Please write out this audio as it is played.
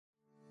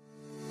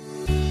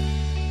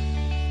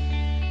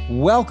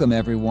Welcome,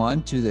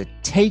 everyone, to the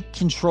Take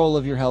Control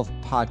of Your Health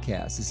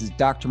podcast. This is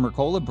Dr.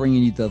 Mercola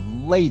bringing you the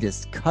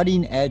latest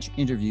cutting-edge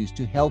interviews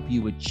to help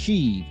you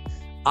achieve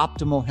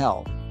optimal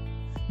health.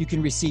 You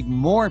can receive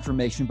more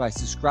information by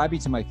subscribing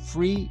to my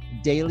free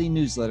daily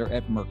newsletter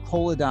at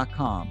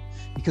Mercola.com.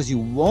 Because you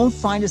won't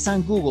find us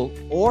on Google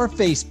or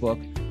Facebook,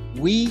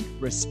 we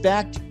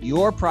respect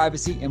your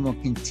privacy and will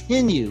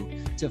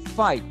continue to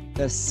fight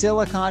the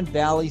Silicon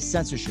Valley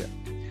censorship.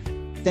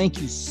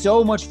 Thank you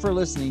so much for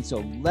listening.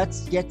 So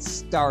let's get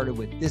started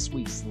with this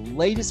week's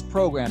latest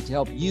program to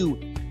help you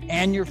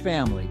and your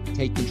family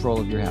take control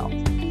of your health.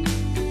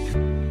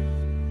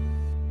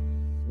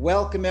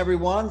 Welcome,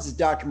 everyone. This is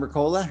Dr.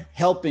 Mercola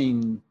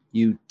helping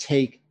you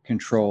take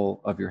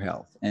control of your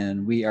health.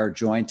 And we are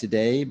joined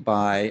today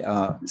by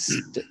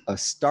a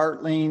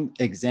startling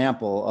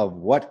example of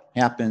what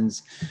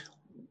happens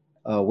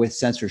with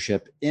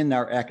censorship in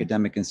our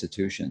academic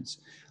institutions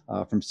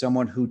from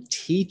someone who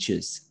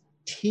teaches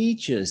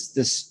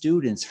the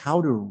students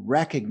how to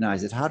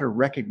recognize it, how to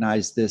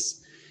recognize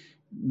this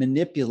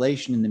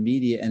manipulation in the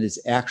media, and is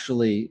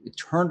actually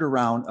turned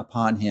around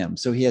upon him.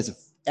 So he has an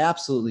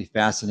absolutely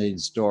fascinating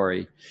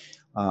story.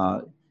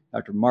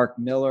 Dr. Mark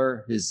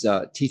Miller is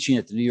teaching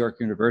at the New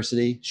York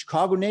University,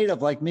 Chicago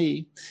native like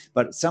me,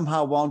 but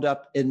somehow wound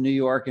up in New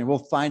York. And we'll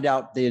find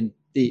out the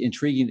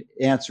intriguing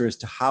answer as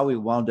to how he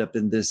wound up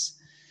in this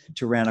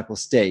tyrannical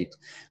state.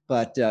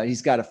 But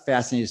he's got a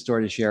fascinating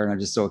story to share, and I'm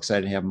just so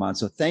excited to have him on.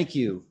 So thank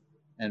you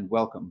and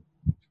welcome.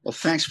 Well,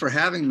 thanks for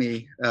having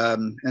me.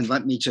 And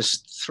let me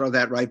just throw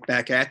that right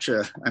back at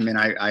you. I mean,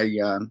 I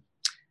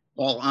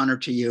all honor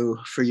to you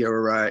for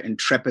your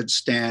intrepid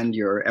stand,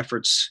 your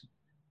efforts,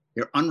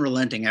 your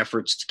unrelenting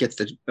efforts to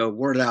get the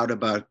word out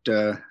about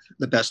the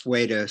best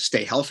way to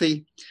stay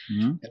healthy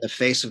in the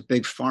face of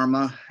big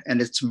pharma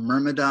and its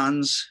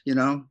myrmidons. You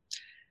know,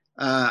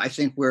 I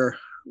think we're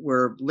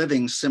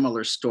living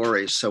similar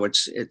stories, so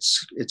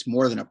it's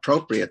more than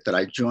appropriate that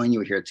I join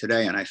you here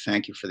today, and I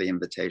thank you for the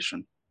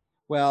invitation.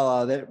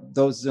 Well,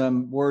 those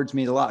words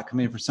mean a lot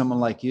coming from someone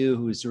like you,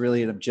 who's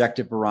really an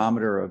objective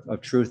barometer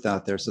of truth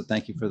out there. So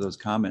thank you for those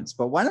comments.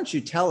 But why don't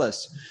you tell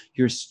us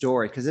your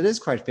story? Because it is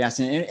quite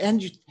fascinating.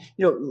 And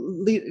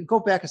go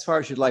back as far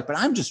as you'd like. But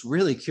I'm just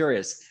really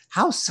curious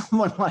how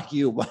someone like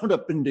you wound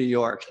up in New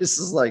York. This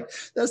is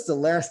that's the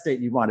last state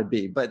you want to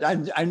be. But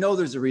I know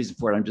there's a reason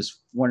for it. I'm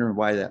just wondering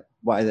why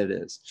that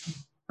is.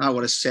 Oh,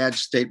 what a sad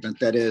statement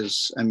that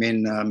is. I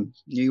mean,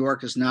 New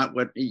York is not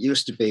what it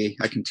used to be.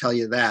 I can tell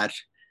you that.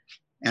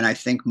 And I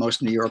think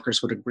most New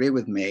Yorkers would agree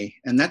with me.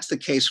 And that's the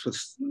case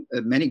with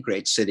many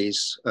great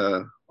cities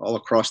all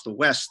across the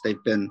West.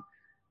 They've been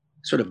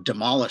sort of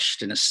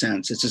demolished in a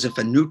sense. It's as if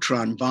a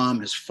neutron bomb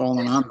has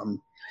fallen on them.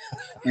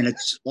 And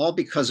it's all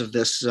because of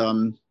this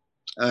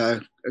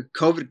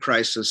COVID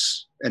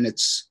crisis and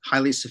its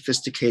highly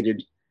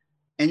sophisticated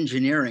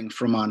engineering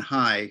from on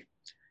high.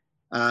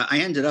 I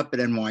ended up at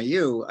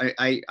NYU.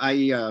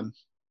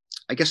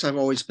 I guess I've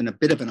always been a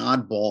bit of an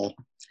oddball.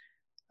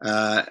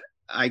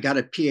 I got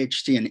a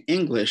PhD in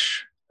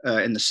English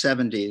in the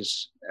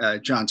 70s,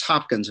 Johns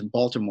Hopkins in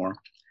Baltimore.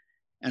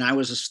 And I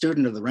was a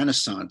student of the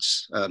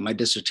Renaissance. My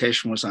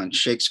dissertation was on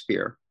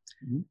Shakespeare.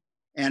 Mm-hmm.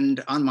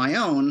 And on my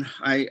own,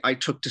 I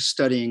took to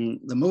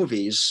studying the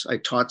movies. I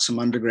taught some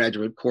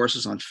undergraduate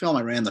courses on film.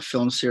 I ran the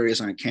film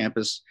series on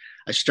campus.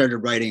 I started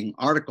writing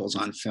articles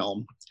on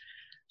film.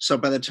 So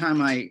by the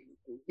time I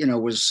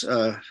was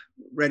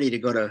ready to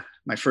go to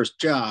my first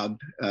job,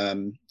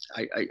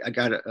 I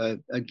got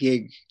a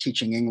gig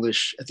teaching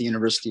English at the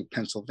University of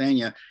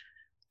Pennsylvania.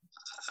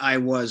 I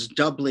was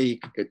doubly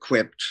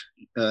equipped.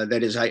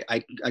 That is,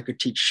 I could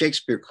teach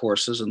Shakespeare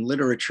courses and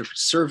literature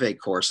survey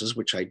courses,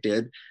 which I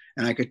did,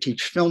 and I could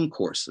teach film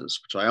courses,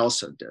 which I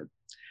also did.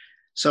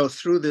 So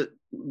through the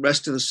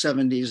rest of the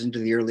 70s into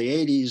the early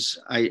 80s,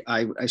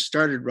 I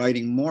started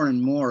writing more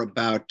and more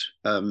about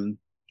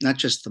not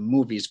just the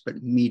movies,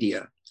 but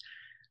media.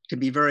 To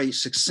be very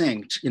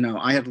succinct,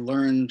 I had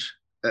learned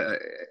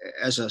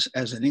as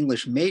an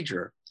English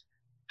major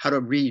how to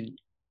read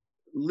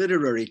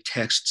literary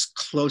texts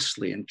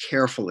closely and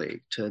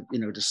carefully to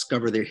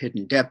discover their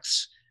hidden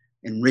depths,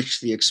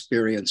 enrich the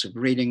experience of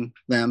reading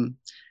them,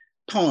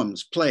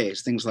 poems,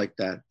 plays, things like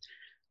that.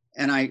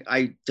 And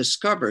I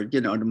discovered,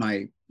 to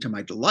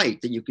my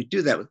delight, that you could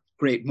do that with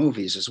great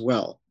movies as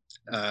well.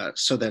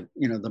 So that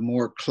the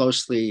more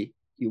closely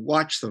you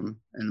watch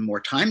them and the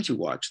more times you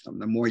watch them,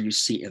 the more you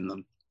see in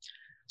them.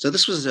 So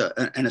this was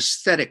an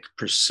aesthetic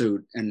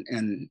pursuit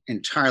and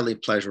entirely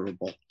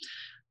pleasurable.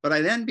 But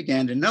I then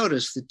began to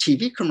notice that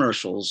TV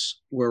commercials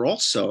were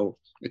also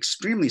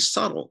extremely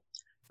subtle.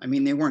 I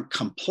mean, they weren't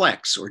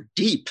complex or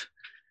deep,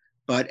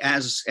 but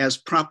as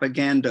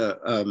propaganda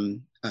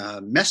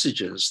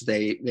messages,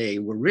 they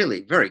were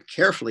really very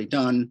carefully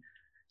done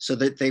so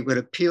that they would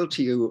appeal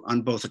to you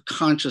on both a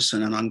conscious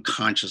and an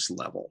unconscious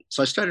level.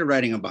 So I started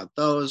writing about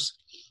those.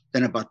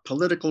 Then about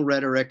political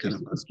rhetoric.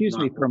 And Excuse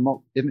me for a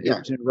moment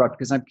to interrupt,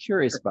 because I'm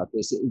curious about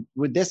this.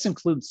 Would this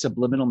include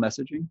subliminal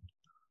messaging?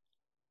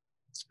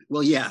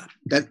 Well, yeah,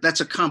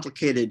 that's a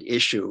complicated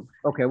issue.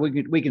 Okay,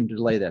 we can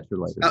delay that for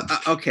later.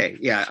 Okay,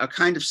 yeah, a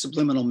kind of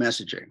subliminal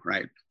messaging,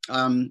 right?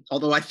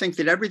 Although I think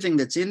that everything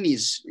that's in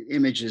these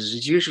images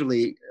is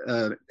usually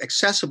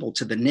accessible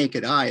to the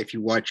naked eye if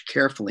you watch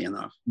carefully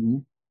enough. Mm-hmm.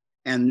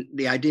 And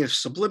the idea of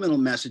subliminal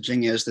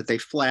messaging is that they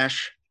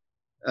flash,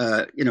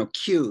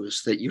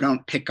 cues that you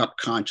don't pick up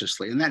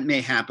consciously, and that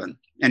may happen.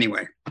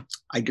 Anyway,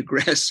 I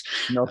digress.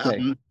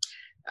 Okay.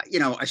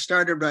 I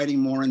started writing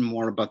more and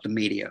more about the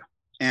media,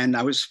 and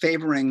I was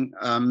favoring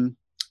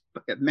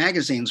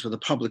magazines with a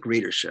public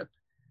readership.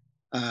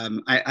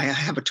 I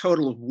have a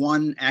total of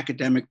one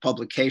academic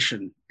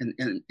publication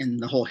in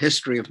the whole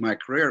history of my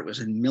career. It was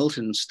in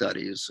Milton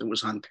Studies. It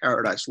was on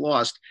Paradise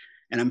Lost,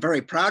 and I'm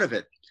very proud of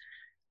it.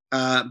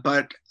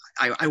 But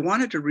I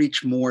wanted to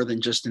reach more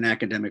than just an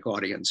academic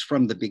audience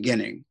from the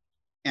beginning.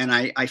 And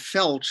I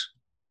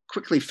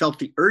quickly felt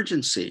the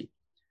urgency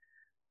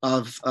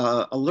of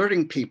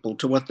alerting people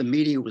to what the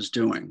media was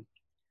doing.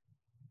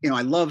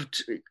 I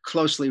loved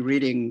closely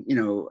reading,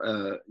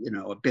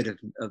 a bit of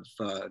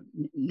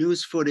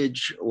news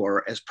footage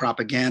or as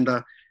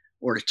propaganda,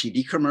 or a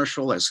TV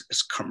commercial as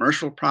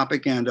commercial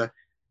propaganda.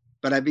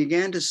 But I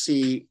began to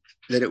see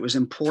that it was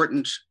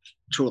important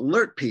to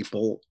alert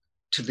people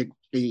to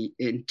the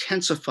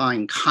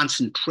intensifying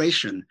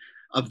concentration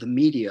of the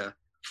media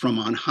from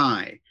on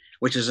high,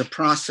 which is a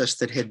process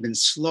that had been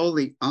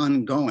slowly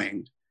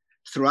ongoing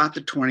throughout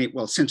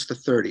since the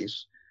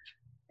 30s.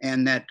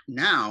 And that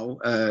now,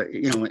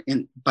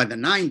 by the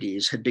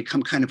 90s, had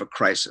become kind of a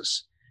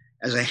crisis,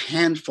 as a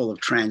handful of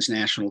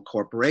transnational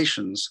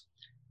corporations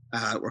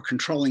were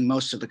controlling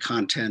most of the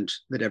content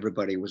that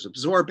everybody was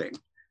absorbing,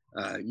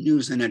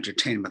 news and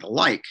entertainment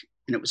alike,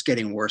 and it was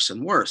getting worse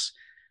and worse.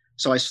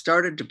 So I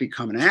started to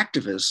become an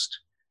activist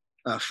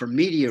for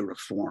media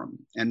reform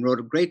and wrote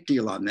a great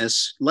deal on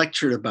this,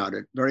 lectured about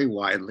it very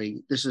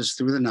widely. This is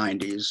through the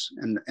 90s,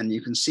 and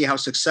you can see how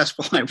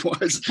successful I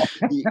was.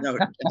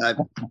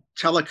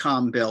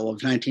 Telecom bill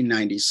of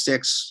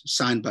 1996,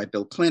 signed by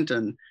Bill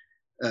Clinton,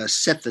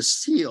 set the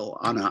seal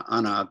on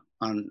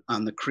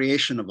the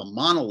creation of a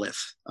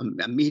monolith,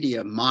 a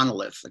media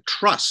monolith, a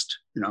trust,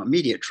 a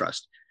media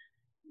trust,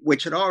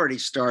 which had already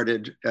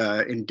started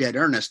in dead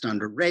earnest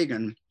under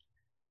Reagan.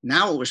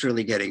 Now it was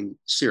really getting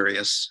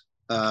serious.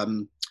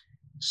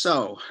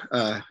 So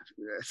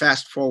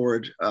fast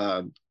forward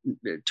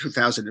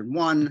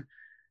 2001,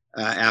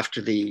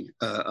 after the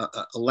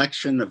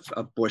election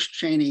of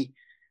Bush-Cheney,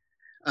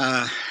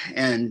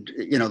 and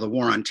the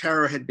war on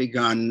terror had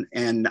begun,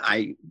 and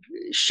I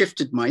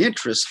shifted my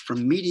interest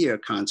from media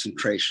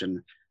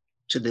concentration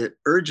to the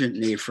urgent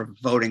need for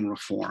voting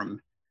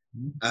reform,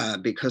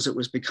 because it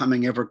was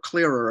becoming ever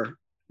clearer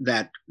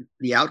that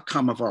the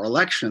outcome of our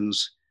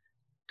elections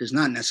does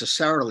not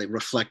necessarily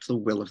reflect the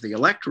will of the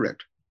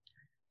electorate.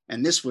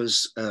 And this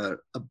was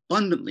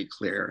abundantly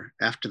clear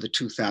after the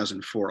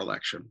 2004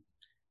 election,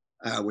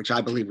 which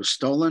I believe was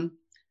stolen.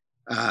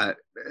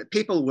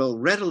 People will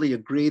readily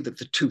agree that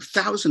the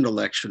 2000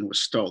 election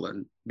was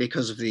stolen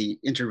because of the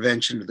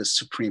intervention of the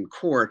Supreme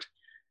Court.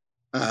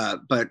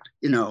 But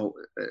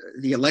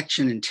the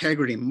election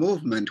integrity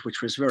movement,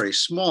 which was very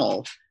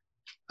small,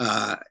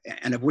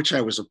 and of which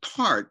I was a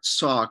part,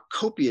 saw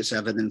copious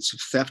evidence of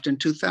theft in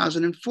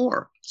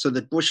 2004. So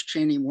that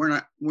Bush-Cheney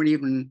weren't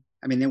even,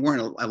 they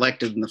weren't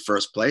elected in the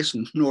first place,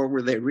 nor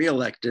were they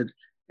reelected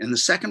in the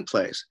second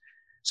place.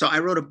 So I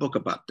wrote a book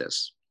about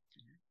this,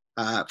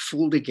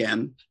 Fooled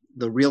Again,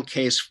 The Real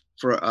Case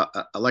for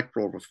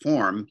Electoral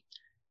Reform.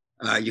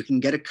 You can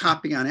get a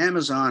copy on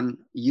Amazon,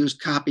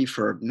 used copy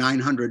for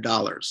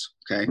 $900,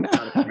 okay?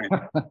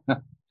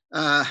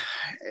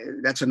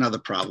 That's another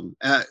problem.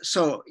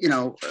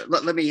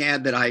 Let me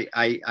add that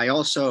I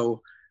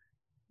also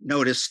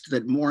noticed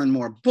that more and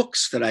more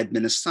books that I'd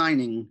been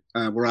assigning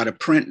were out of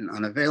print and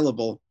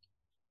unavailable.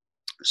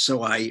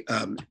 So I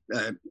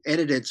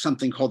edited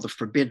something called the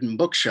Forbidden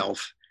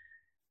Bookshelf,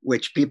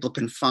 which people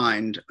can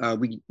find.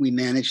 We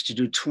managed to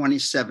do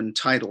 27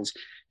 titles.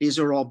 These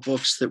are all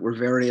books that were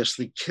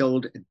variously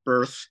killed at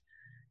birth,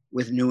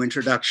 with new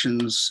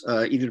introductions,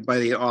 either by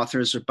the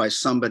authors or by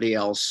somebody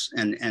else.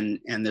 And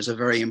there's a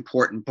very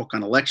important book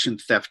on election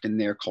theft in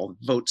there called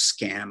Vote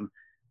Scam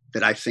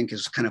that I think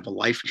is kind of a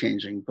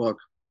life-changing book.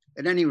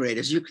 At any rate,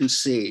 as you can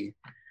see,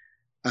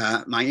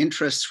 my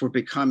interests were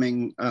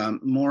becoming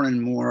more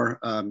and more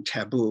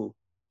taboo.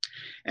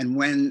 And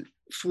when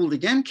Fooled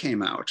Again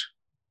came out,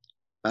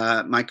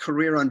 my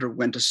career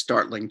underwent a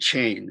startling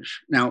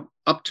change. Now,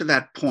 up to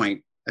that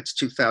point, that's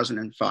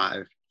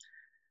 2005,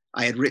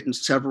 I had written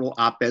several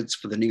op-eds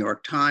for the New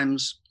York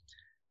Times.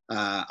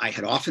 I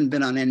had often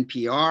been on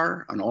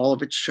NPR, on all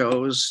of its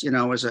shows,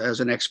 as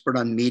an expert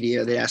on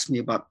media. They asked me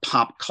about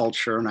pop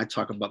culture, and I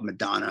talk about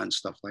Madonna and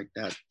stuff like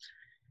that.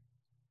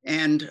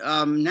 And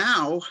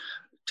now,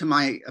 to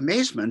my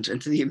amazement,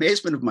 and to the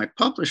amazement of my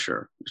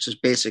publisher, which is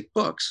Basic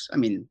Books,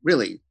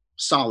 really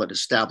solid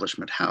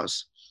establishment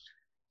house,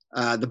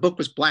 the book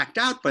was blacked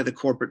out by the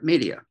corporate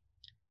media.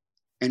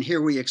 And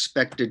here we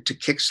expected to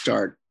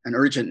kickstart an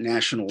urgent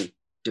national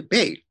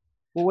debate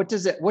Well, what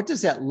does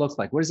that look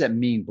like? What does that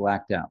mean,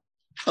 blacked out?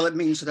 Well, it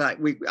means that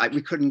we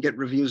couldn't get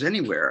reviews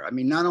anywhere. I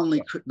mean, not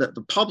only could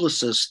the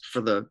publicist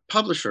for the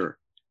publisher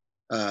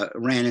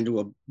ran into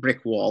a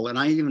brick wall, and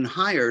I even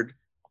hired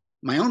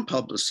my own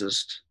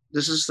publicist.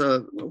 This is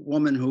the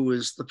woman who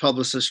is the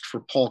publicist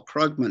for Paul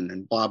Krugman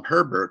and Bob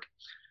Herbert.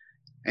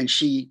 And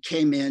she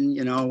came in,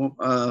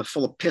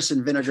 full of piss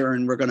and vinegar,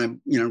 and we're going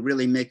to,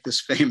 really make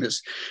this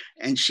famous.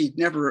 And she'd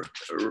never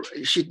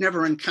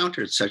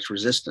encountered such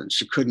resistance.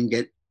 She couldn't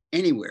get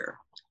anywhere.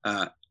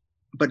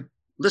 But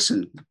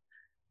listen,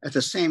 at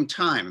the same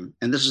time,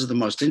 and this is the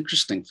most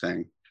interesting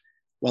thing,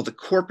 while the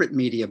corporate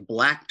media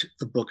blacked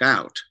the book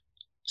out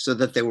so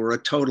that there were a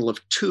total of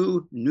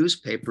 2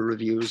 newspaper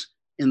reviews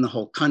in the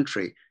whole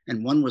country,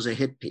 and one was a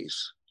hit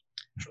piece.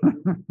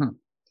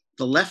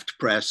 The left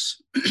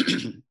press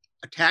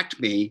attacked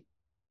me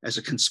as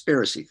a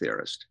conspiracy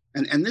theorist.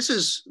 And this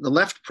is the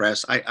left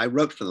press. I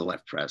wrote for the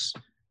left press.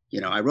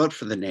 I wrote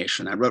for The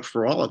Nation. I wrote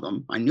for all of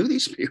them. I knew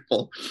these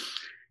people.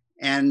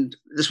 And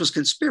this was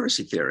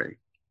conspiracy theory.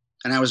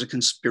 And I was a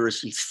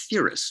conspiracy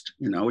theorist,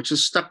 which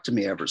has stuck to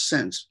me ever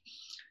since.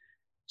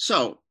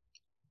 So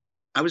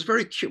I was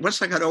very curious. Once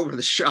I got over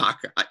the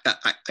shock,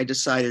 I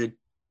decided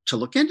to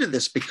look into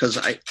this, because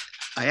I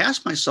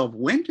asked myself,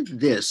 when did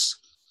this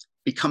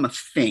become a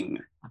thing?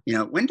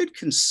 When did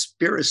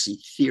conspiracy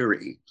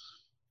theory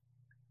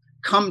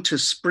come to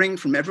spring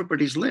from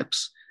everybody's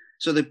lips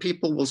so that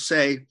people will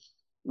say,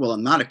 well,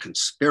 I'm not a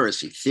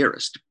conspiracy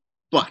theorist,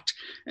 but,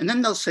 and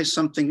then they'll say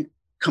something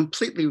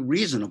completely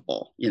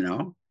reasonable,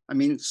 I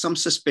mean, some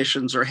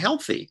suspicions are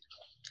healthy.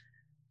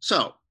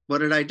 So what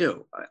did I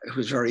do? It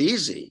was very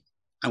easy.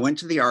 I went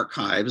to the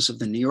archives of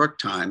the New York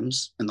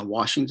Times and the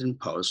Washington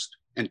Post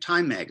and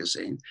Time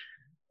Magazine.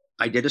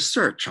 I did a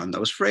search on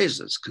those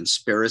phrases,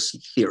 conspiracy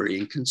theory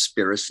and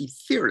conspiracy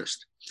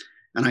theorist.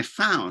 And I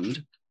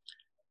found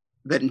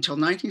that until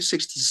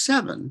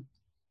 1967,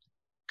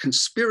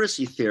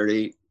 conspiracy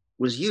theory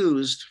was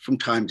used from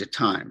time to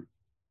time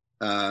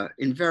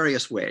in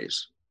various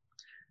ways.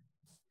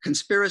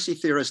 Conspiracy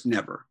theorist,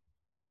 never.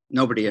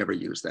 Nobody ever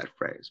used that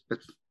phrase. But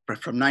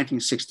from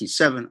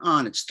 1967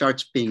 on, it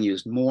starts being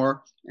used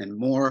more and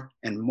more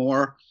and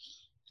more.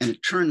 And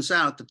it turns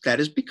out that that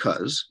is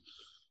because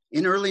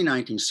in early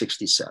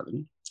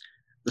 1967,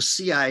 the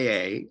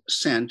CIA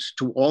sent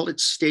to all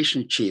its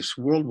station chiefs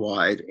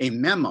worldwide a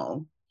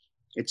memo.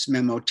 It's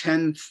memo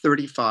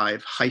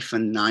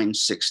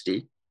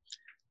 1035-960,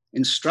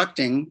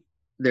 instructing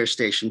their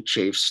station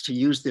chiefs to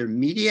use their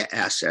media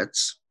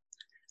assets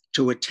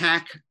to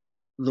attack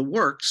the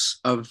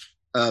works of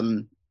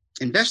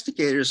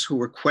investigators who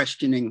were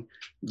questioning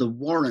the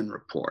Warren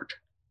Report.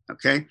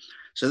 Okay,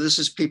 so this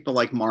is people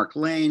like Mark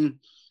Lane,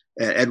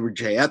 Edward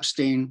J.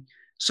 Epstein.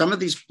 Some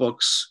of these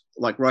books,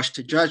 like Rush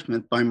to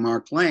Judgment by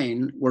Mark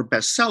Lane, were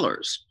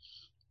bestsellers.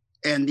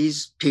 And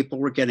these people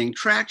were getting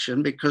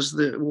traction because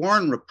the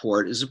Warren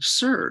Report is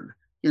absurd.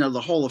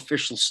 The whole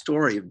official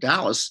story of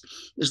Dallas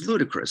is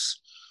ludicrous.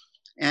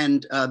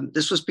 And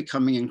this was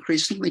becoming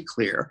increasingly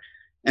clear.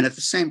 And at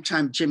the same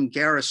time, Jim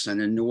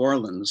Garrison in New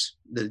Orleans,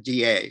 the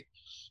DA,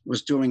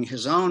 was doing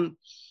his own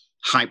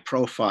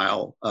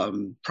high-profile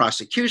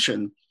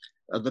prosecution.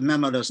 The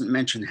memo doesn't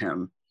mention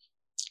him.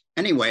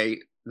 Anyway,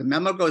 the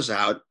memo goes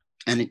out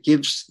and it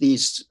gives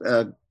these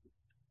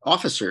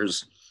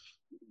officers,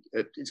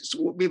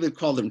 we would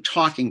call them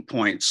talking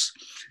points,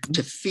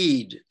 to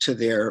feed to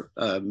their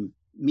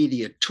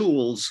media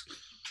tools.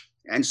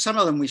 And some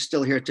of them we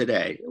still hear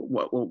today.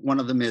 One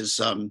of them is,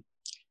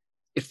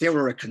 if there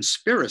were a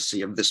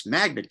conspiracy of this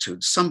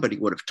magnitude, somebody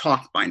would have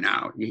talked by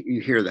now.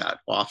 You hear that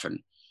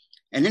often.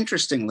 And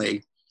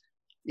interestingly,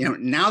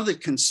 now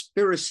that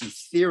conspiracy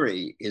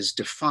theory is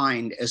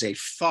defined as a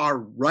far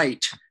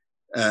right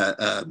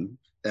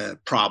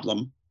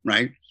problem,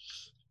 right?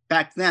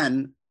 Back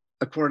then,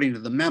 according to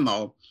the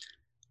memo,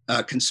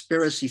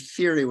 conspiracy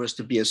theory was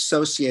to be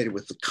associated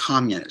with the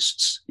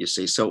communists, you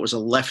see. So it was a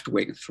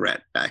left-wing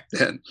threat back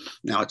then.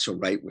 Now it's a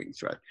right-wing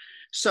threat.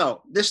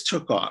 So this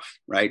took off,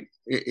 right?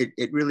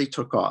 It really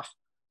took off.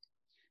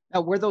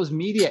 Now, were those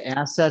media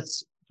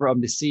assets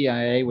from the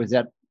CIA, was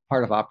that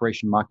part of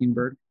Operation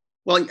Mockingbird?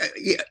 Well,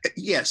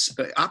 yes,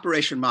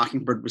 Operation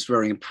Mockingbird was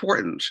very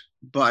important,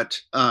 but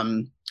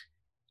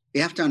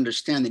you have to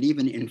understand that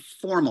even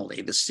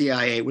informally, the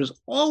CIA was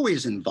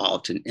always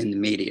involved in the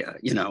media,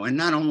 and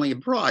not only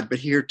abroad, but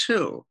here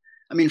too.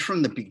 I mean,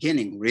 from the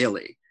beginning,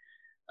 really.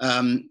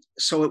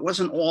 So it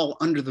wasn't all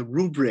under the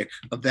rubric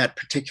of that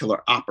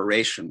particular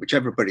operation, which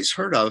everybody's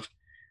heard of.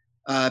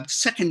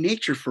 Second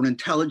nature for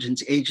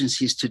intelligence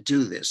agencies to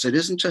do this. It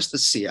isn't just the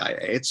CIA.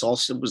 It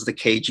was the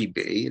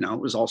KGB. It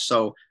was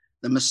also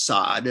the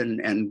Mossad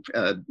and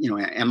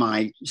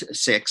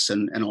MI6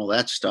 and all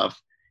that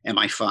stuff,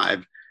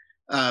 MI5.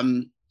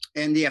 And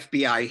the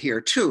FBI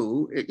here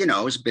too,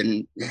 has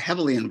been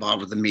heavily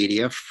involved with the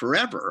media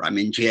forever. I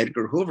mean, J.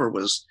 Edgar Hoover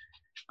was,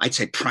 I'd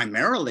say,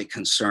 primarily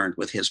concerned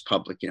with his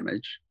public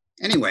image.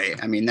 Anyway,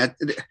 I mean,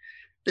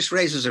 this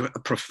raises a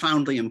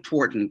profoundly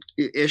important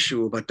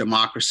issue about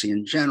democracy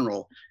in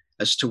general.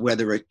 as to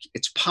whether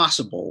it's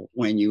possible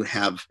when you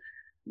have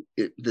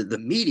the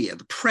media,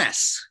 the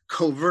press,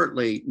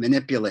 covertly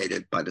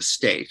manipulated by the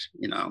state.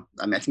 I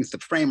mean, I think the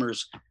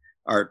framers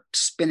are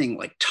spinning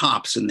like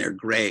tops in their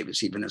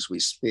graves even as we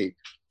speak.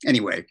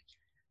 Anyway,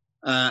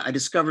 I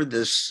discovered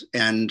this,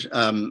 and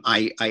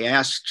I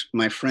asked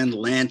my friend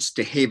Lance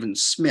DeHaven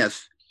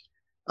Smith,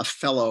 a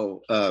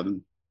fellow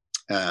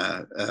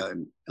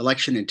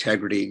election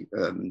integrity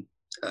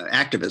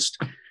activist,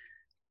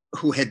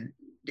 who had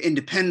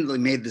independently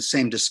made the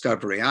same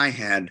discovery I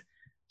had,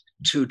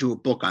 to do a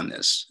book on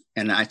this.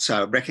 And I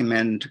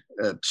recommend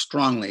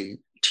strongly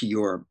to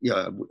your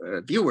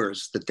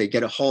viewers that they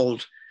get a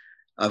hold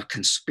of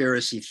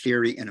Conspiracy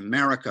Theory in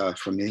America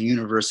from the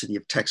University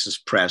of Texas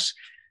Press.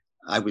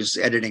 I was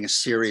editing a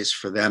series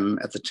for them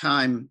at the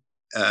time,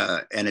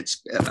 and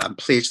I'm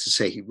pleased to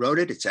say he wrote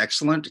it. It's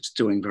excellent. It's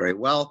doing very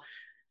well.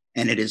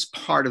 And it is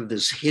part of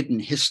this hidden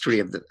history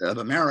of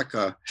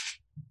America,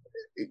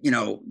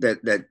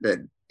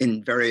 that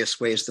in various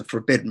ways, the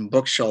Forbidden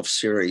Bookshelf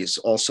series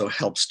also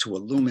helps to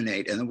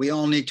illuminate. And we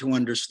all need to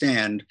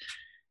understand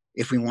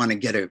if we want to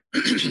get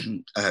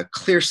a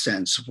clear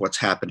sense of what's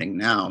happening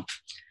now.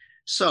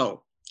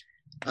 So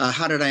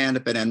how did I end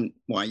up at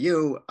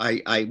NYU?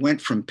 I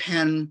went from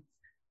Penn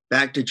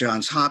back to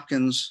Johns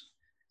Hopkins,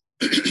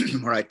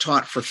 where I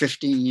taught for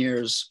 15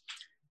 years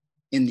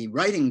in the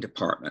writing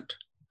department.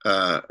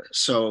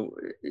 So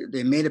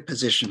they made a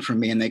position for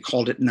me and they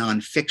called it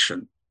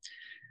nonfiction.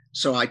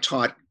 So I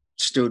taught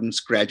students,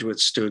 graduate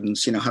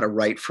students, how to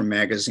write for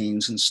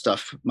magazines and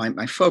stuff.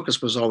 My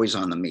focus was always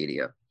on the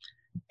media.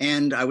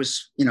 And I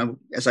was,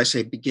 as I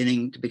say,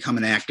 beginning to become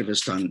an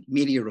activist on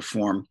media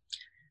reform.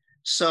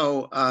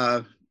 So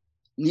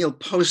Neil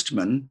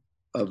Postman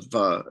of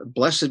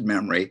blessed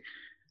memory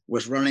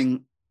was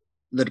running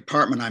the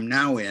department I'm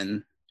now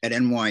in at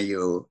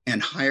NYU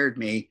and hired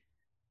me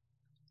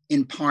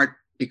in part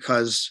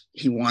because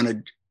he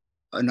wanted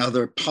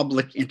another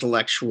public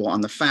intellectual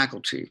on the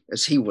faculty,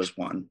 as he was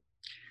one,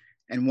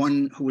 and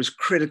one who was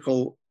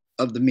critical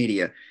of the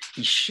media.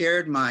 He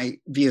shared my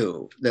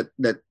view that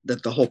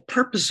the whole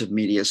purpose of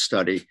media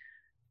study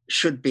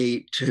should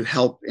be to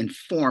help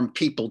inform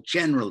people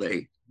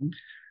generally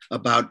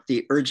about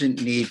the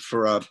urgent need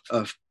for a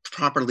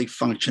properly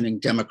functioning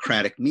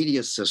democratic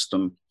media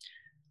system.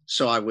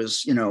 So I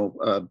was,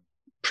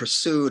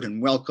 pursued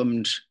and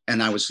welcomed,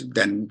 and I was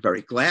then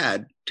very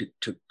glad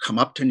to come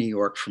up to New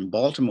York from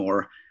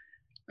Baltimore.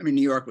 I mean,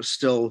 New York was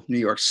still New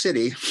York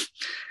City.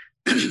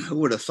 Who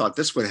would have thought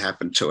this would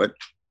happen to it?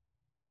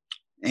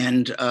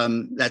 And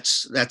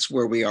that's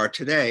where we are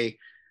today.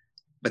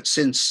 But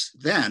since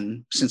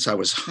then, since I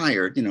was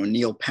hired,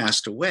 Neil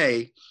passed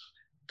away,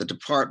 the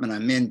department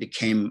I'm in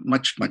became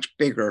much, much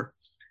bigger,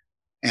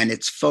 and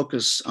its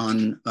focus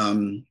on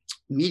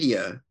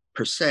media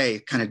per se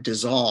kind of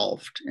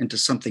dissolved into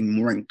something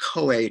more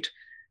inchoate.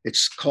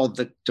 It's called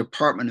the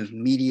Department of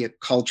Media,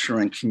 Culture,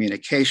 and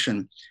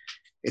Communication.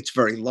 It's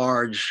very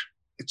large.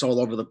 It's all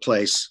over the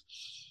place.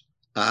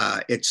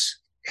 It's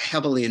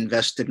heavily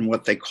invested in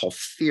what they call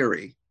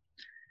theory,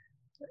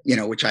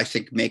 which I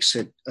think makes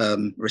it,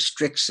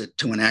 restricts it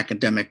to an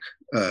academic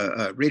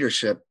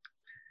readership.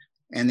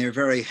 And they're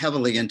very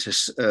heavily into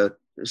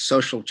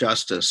social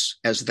justice,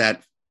 as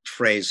that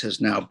phrase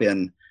has now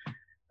been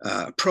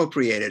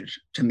appropriated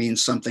to mean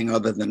something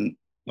other than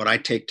what I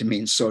take to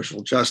mean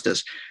social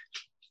justice.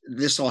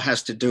 This all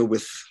has to do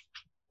with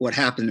what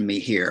happened to me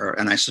here.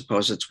 And I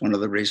suppose it's one of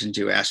the reasons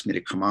you asked me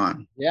to come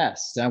on.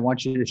 Yes, I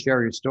want you to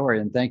share your story.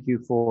 And thank you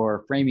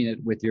for framing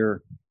it with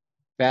your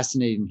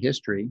fascinating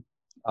history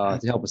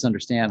to help us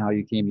understand how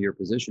you came to your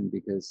position,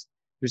 because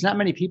there's not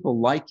many people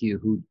like you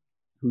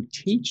who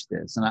teach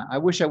this. And I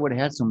wish I would have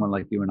had someone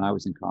like you when I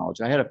was in college.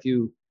 I had a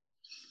few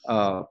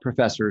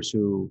professors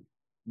who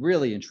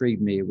really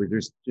intrigued me with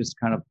just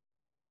kind of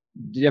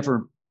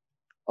different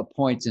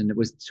points, and it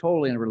was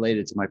totally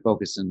unrelated to my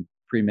focus in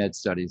pre-med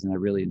studies, and I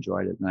really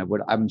enjoyed it.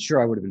 And I'm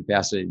sure I would have been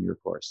fascinated in your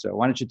course. So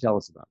why don't you tell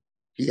us about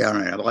it? Yeah, all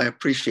right. Well, I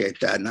appreciate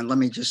that. And let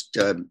me just,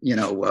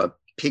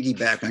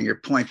 piggyback on your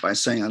point by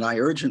saying that I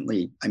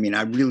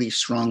really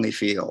strongly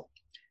feel,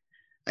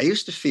 I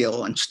used to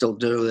feel and still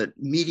do, that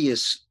media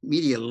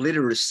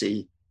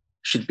literacy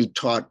should be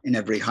taught in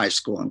every high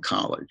school and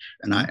college.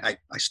 And I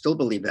still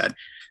believe that,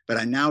 but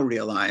I now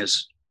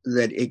realize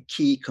that a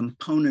key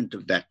component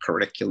of that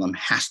curriculum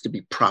has to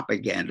be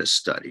propaganda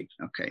study.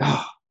 Okay,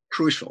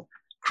 crucial.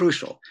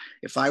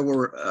 If I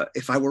were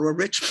a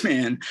rich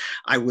man,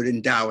 I would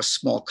endow a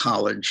small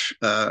college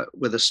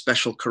with a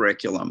special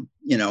curriculum.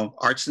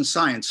 Arts and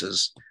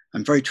sciences.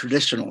 I'm very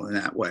traditional in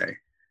that way,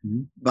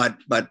 but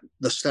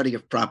the study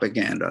of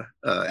propaganda,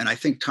 and I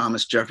think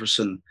Thomas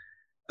Jefferson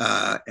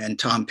and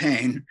Tom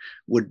Paine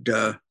would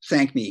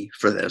thank me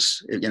for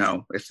this,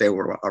 if they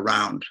were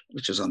around,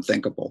 which is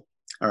unthinkable.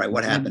 All right,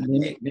 what happened?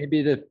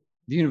 Maybe the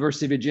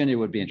University of Virginia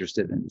would be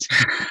interested in it.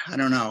 I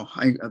don't know.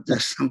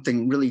 There's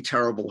something really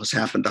terrible has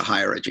happened to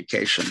higher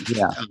education.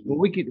 Yeah, well,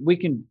 we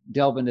can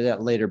delve into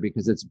that later,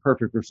 because it's a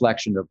perfect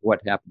reflection of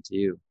what happened to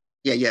you.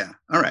 Yeah.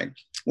 All right.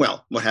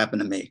 Well, what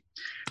happened to me?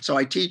 So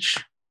I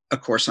teach a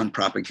course on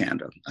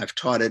propaganda. I've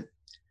taught it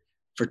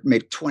for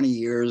maybe 20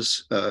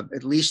 years,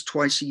 at least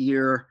twice a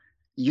year,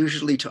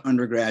 usually to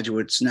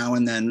undergraduates, now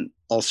and then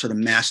also to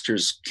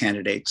master's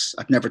candidates.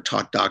 I've never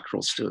taught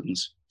doctoral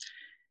students.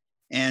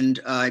 And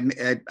I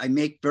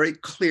make very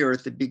clear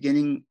at the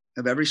beginning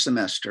of every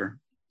semester,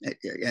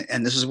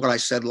 and this is what I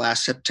said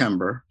last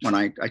September when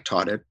I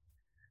taught it,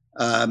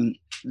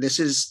 this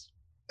is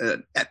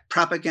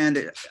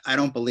propaganda, I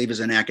don't believe is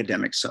an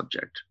academic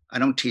subject. I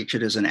don't teach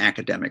it as an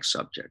academic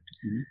subject.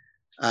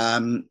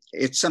 Mm-hmm.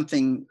 It's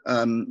something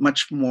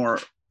much more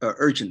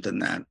urgent than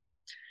that.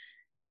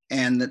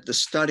 And that the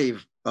study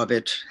of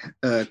it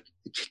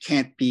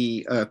can't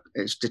be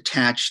as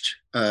detached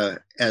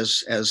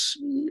as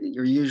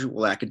your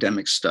usual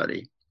academic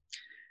study,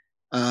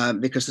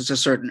 because there's a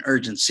certain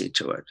urgency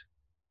to it.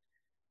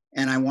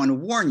 And I want to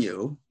warn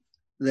you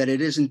that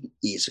it isn't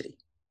easy.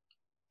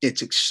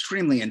 It's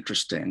extremely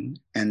interesting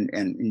and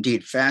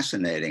indeed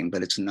fascinating,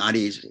 but it's not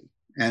easy.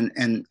 And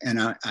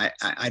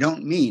I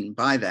don't mean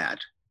by that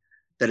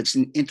it's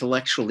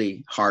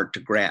intellectually hard to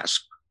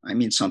grasp. I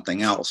mean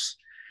something else.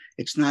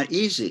 It's not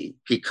easy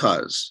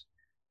because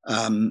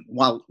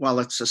while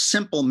it's a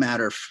simple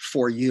matter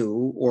for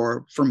you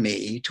or for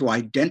me to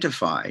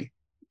identify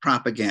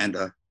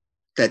propaganda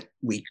that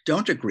we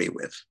don't agree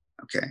with,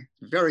 okay,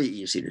 very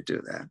easy to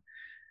do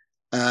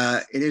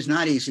that. It is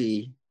not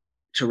easy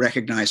to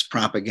recognize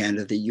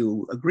propaganda that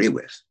you agree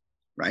with,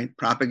 right?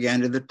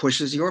 Propaganda that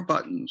pushes your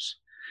buttons.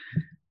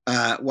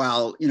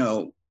 While,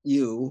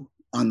 you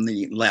on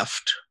the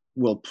left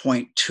will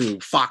point to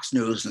Fox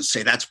News and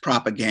say that's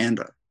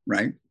propaganda,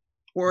 right?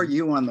 Or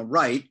you on the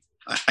right,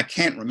 I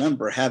can't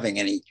remember having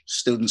any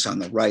students on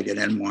the right at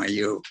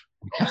NYU.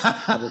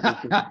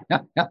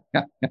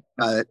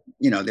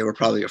 They were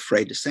probably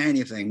afraid to say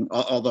anything,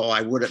 although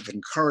I would have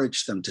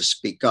encouraged them to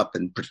speak up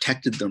and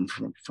protected them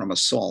from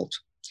assault.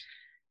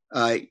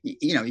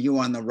 You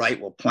on the right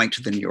will point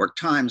to the New York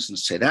Times and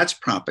say that's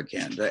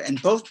propaganda.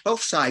 And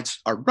both sides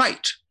are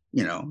right.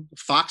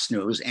 Fox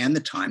News and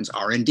the Times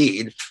are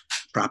indeed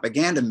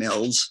propaganda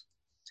mills.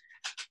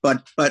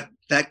 But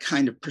that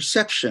kind of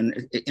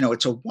perception,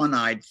 it's a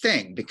one-eyed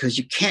thing because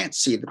you can't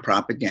see the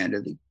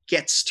propaganda that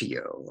gets to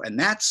you. And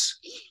that's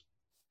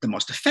the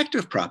most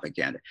effective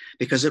propaganda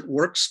because it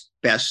works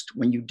best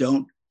when you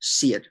don't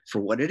see it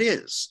for what it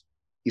is.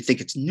 You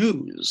think it's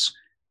news.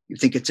 You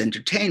think it's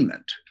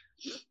entertainment.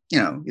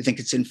 You think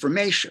it's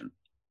information,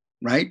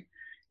 right?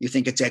 You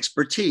think it's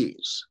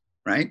expertise,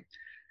 right?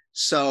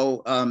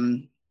 So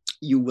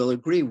you will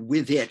agree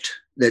with it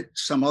that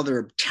some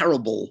other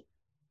terrible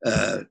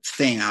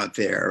thing out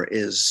there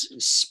is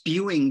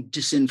spewing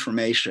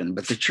disinformation,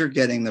 but that you're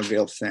getting the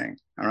real thing,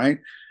 all right?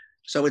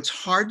 So it's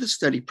hard to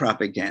study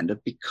propaganda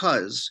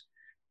because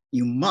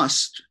you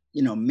must,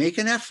 make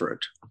an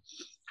effort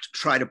to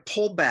try to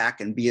pull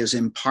back and be as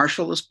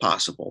impartial as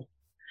possible.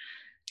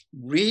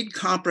 Read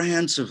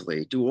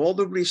comprehensively, do all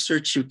the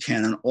research you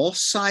can on all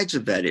sides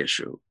of that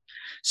issue,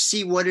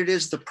 see what it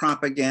is the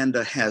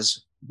propaganda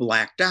has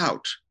blacked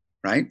out,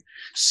 right?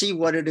 See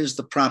what it is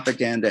the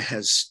propaganda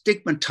has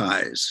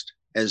stigmatized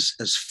as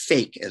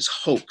fake, as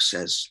hoax,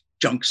 as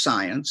junk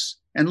science,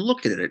 and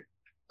look at it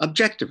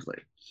objectively.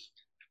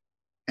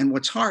 And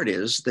what's hard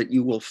is that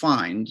you will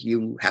find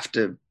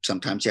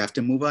sometimes you have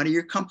to move out of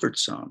your comfort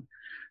zone.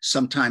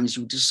 Sometimes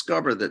you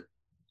discover that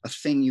a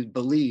thing you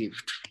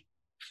believed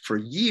for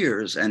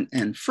years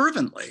and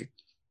fervently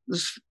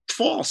is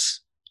false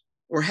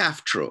or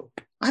half true.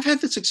 I've had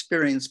this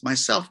experience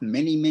myself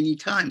many, many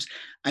times.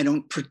 I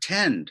don't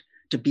pretend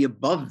to be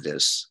above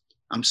this.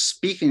 I'm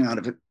speaking out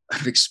of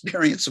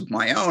experience of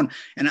my own,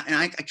 and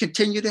I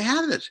continue to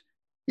have it.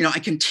 I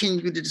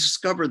continue to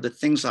discover that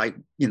things I,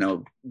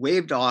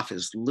 waved off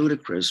as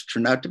ludicrous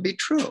turned out to be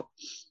true.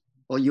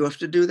 Well, you have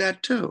to do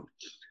that too.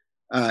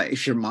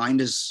 If your mind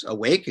is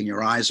awake and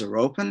your eyes are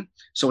open,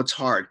 so it's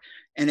hard.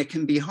 And it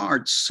can be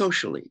hard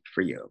socially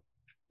for you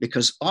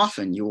because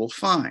often you will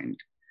find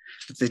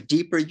that the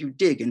deeper you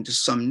dig into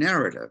some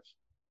narrative,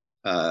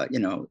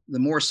 the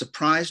more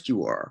surprised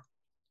you are,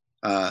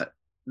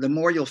 the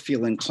more you'll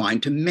feel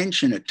inclined to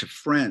mention it to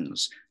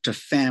friends, to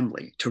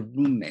family, to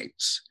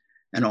roommates.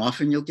 And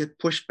often you'll get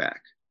pushback.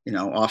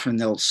 Often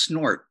they'll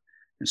snort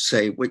and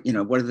say, what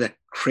did that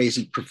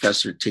crazy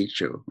professor teach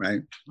you,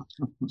 right?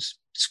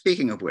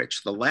 Speaking of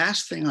which, the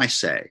last thing I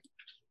say,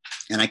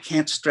 and I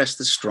can't stress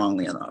this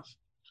strongly enough,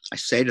 I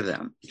say to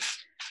them,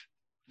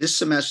 this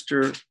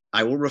semester,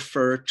 I will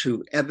refer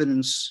to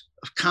evidence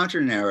of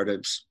counter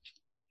narratives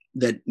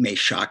that may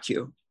shock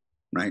you,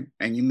 right?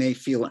 And you may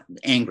feel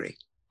angry,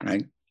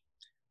 right?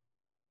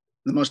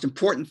 The most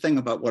important thing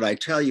about what I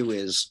tell you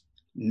is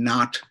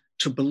not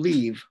to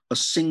believe a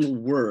single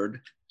word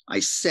I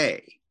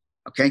say,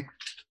 okay?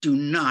 Do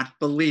not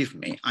believe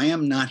me. I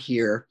am not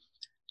here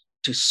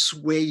to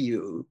sway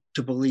you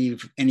to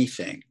believe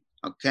anything,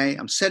 okay?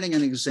 I'm setting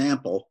an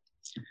example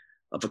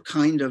of a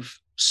kind of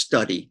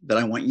study that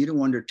I want you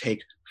to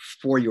undertake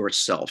for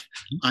yourself.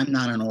 I'm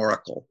not an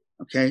oracle,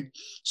 okay?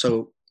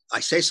 So I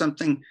say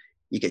something,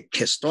 you get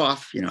pissed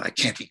off, that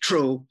can't be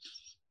true.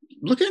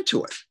 Look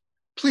into it,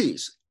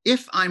 please.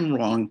 If I'm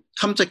wrong,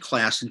 come to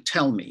class and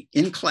tell me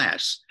in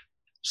class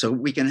so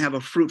we can have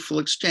a fruitful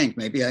exchange.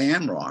 Maybe I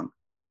am wrong.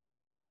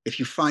 If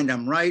you find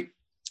I'm right,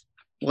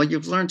 well,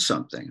 you've learned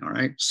something, all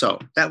right? So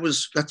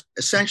that's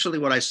essentially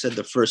what I said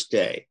the first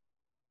day.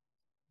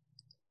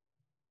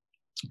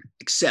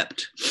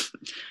 Except,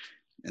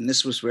 and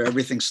this was where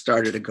everything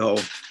started to go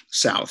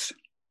south.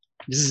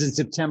 This is in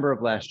September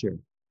of last year.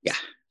 Yeah,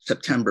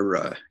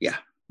 September,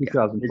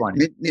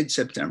 2020.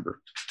 Mid-September,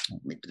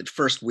 maybe the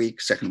first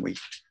week, second week.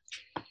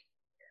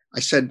 I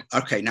said,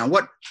 okay, now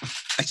what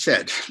I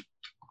said,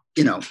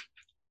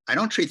 I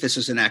don't treat this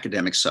as an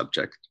academic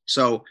subject.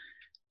 So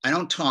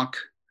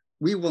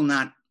we will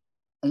not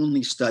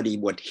only study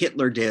what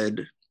Hitler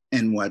did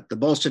and what the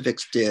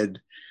Bolsheviks did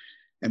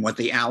and what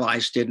the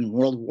Allies did in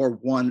World War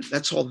I.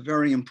 That's all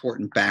very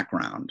important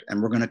background.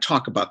 And we're going to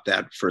talk about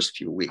that first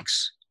few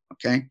weeks,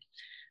 okay?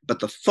 But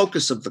the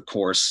focus of the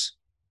course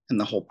and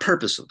the whole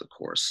purpose of the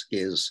course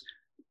is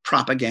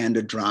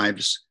propaganda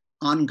drives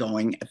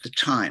ongoing at the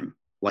time,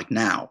 like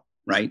now,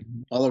 right?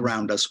 All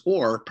around us,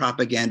 or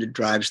propaganda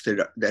drives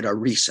that are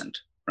recent,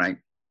 right?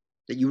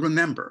 That you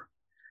remember.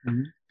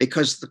 Mm-hmm.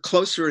 Because the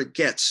closer it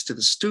gets to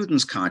the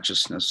student's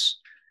consciousness,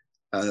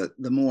 the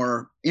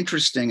more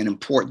interesting and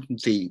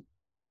important the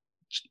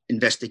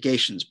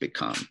investigations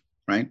become,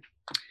 right?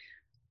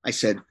 I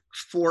said,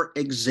 for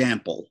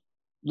example,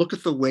 look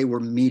at the way we're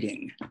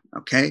meeting,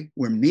 okay?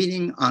 We're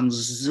meeting on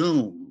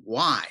Zoom.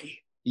 Why?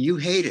 You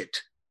hate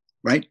it,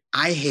 right?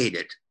 I hate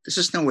it. This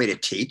is no way to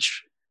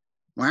teach.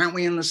 Why aren't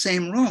we in the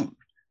same room,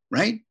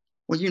 right?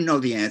 Well, you know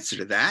the answer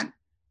to that.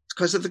 It's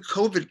because of the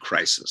COVID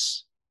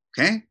crisis,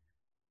 okay?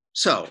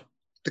 So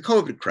the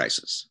COVID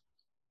crisis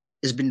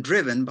has been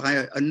driven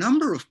by a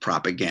number of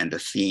propaganda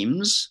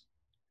themes.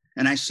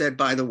 And I said,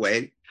 by the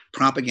way,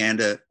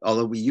 propaganda,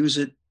 although we use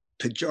it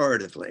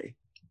pejoratively,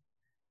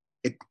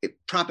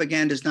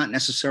 propaganda is not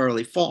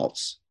necessarily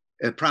false.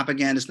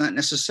 Propaganda is not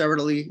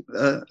necessarily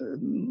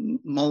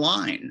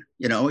malign.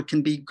 It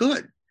can be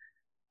good.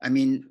 I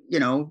mean,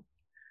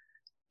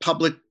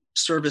 public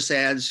service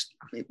ads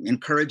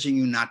encouraging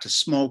you not to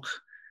smoke,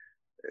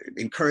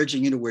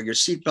 encouraging you to wear your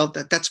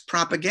seatbelt, that's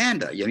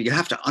propaganda. You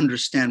have to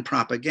understand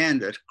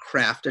propaganda to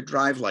craft a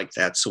drive like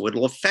that so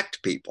it'll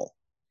affect people.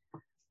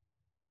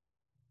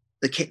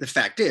 The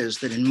fact is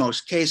that in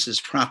most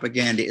cases,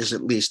 propaganda is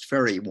at least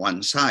very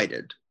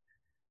one-sided.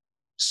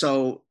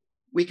 So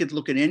we could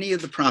look at any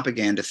of the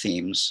propaganda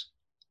themes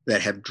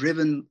that have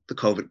driven the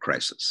COVID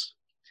crisis.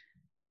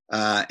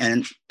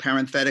 And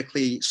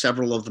parenthetically,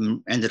 several of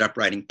them ended up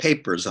writing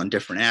papers on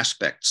different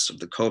aspects of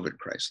the COVID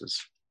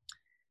crisis.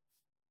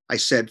 I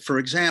said, for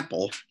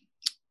example,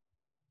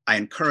 I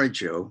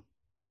encourage you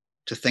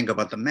to think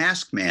about the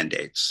mask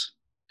mandates,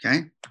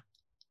 okay?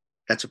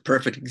 That's a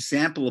perfect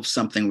example of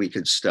something we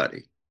could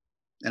study.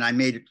 And I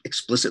made it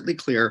explicitly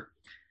clear,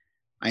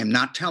 I am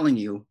not telling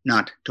you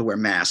not to wear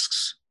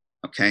masks,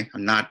 okay?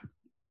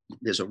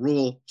 There's a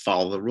rule,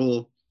 follow the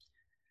rule.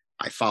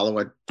 I follow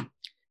it.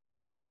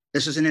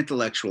 This is an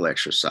intellectual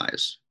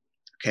exercise,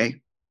 okay?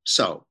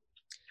 So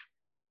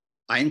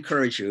I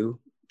encourage you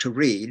to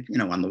read,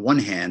 on the one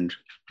hand,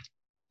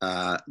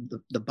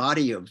 the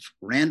body of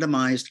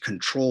randomized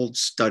controlled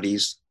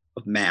studies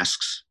of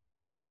masks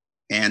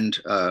and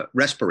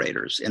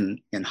respirators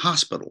in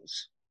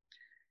hospitals.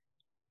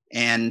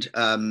 And,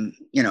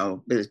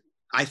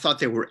 I thought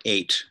there were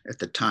 8 at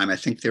the time. I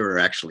think there were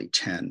actually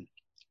 10.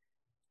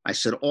 I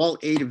said all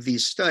 8 of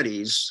these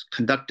studies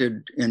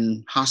conducted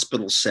in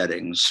hospital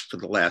settings for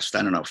the last,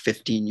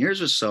 15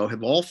 years or so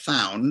have all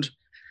found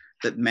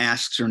that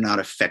masks are not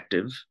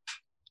effective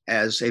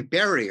as a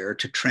barrier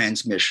to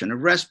transmission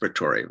of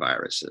respiratory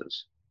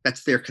viruses.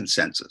 That's their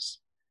consensus.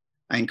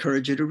 I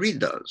encourage you to read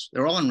those.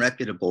 They're all in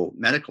reputable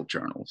medical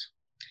journals.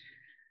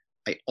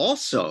 I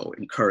also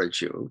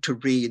encourage you to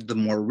read the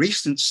more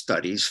recent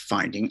studies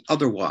finding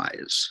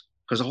otherwise,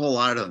 because a whole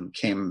lot of them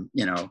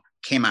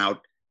came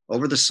out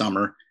over the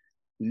summer,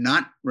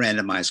 not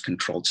randomized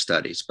controlled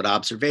studies, but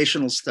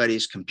observational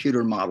studies,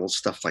 computer models,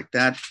 stuff like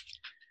that.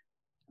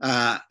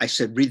 I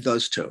said, read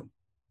those too.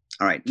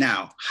 All right,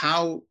 now,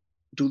 how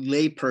do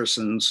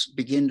laypersons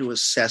begin to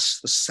assess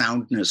the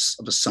soundness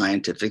of a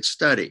scientific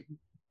study?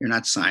 You're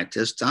not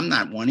scientists. I'm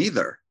not one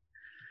either.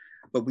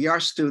 But we are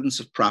students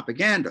of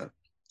propaganda.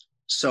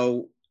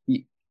 So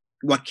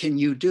what can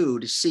you do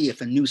to see if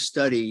a new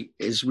study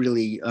is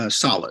really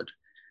solid?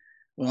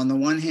 Well, on the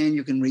one hand,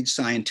 you can read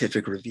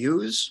scientific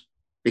reviews,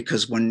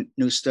 because when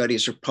new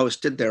studies are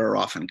posted, there are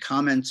often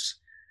comments.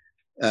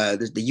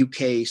 The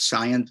UK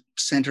Science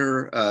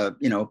Centre,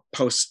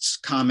 posts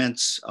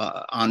comments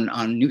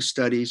on new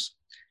studies.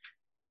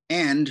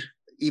 And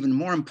even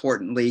more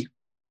importantly,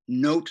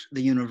 note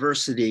the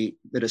university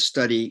that a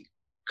study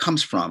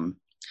comes from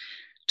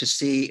to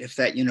see if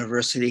that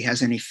university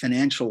has any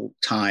financial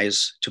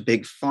ties to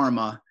Big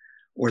Pharma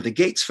or the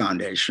Gates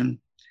Foundation,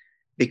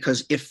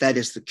 because if that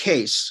is the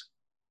case,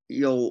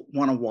 you'll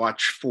want to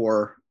watch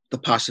for the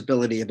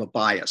possibility of a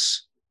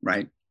bias,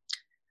 right?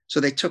 So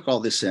they took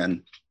all this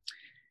in.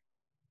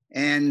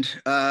 And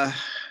the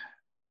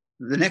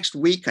next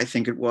week, I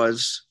think it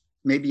was,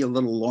 maybe a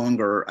little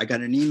longer, I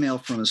got an email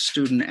from a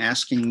student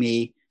asking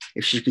me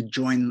if she could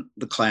join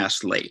the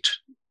class late.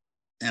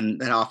 And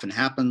that often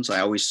happens. I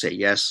always say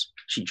yes.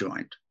 She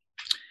joined.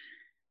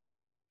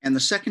 And the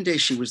second day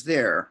she was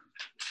there,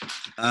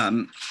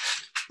 the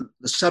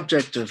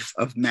subject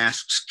of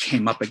masks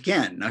came up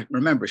again. Now,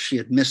 remember, she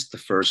had missed the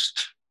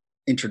first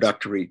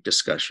introductory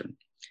discussion.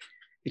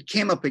 It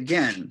came up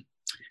again.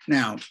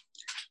 Now,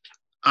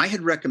 I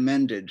had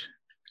recommended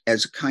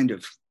as a kind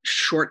of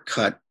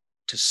shortcut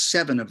to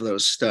 7 of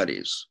those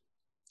studies,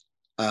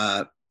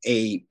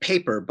 a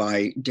paper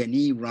by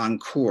Denis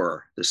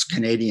Rancourt, this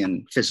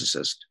Canadian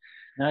physicist.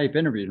 Yeah, you've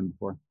interviewed him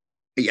before.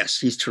 Yes,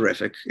 he's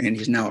terrific, and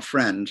he's now a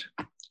friend.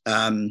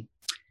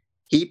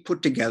 He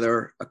put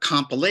together a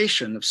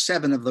compilation of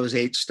 7 of those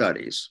 8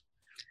 studies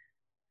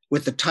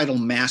with the title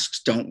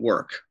 "Masks Don't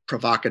Work,"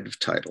 provocative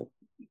title.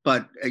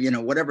 But,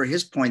 whatever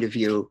his point of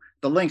view,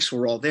 the links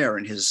were all there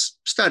in his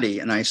study.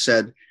 And I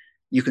said,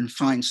 you can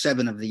find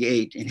 7 of the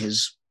 8 in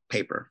his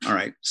paper. All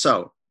right.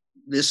 So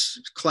this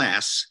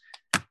class,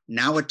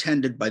 now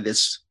attended by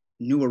this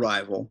new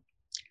arrival,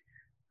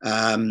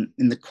 in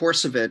the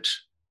course of it,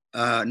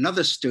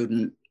 another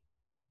student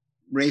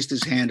raised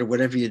his hand, or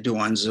whatever you do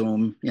on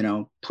Zoom,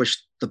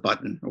 pushed the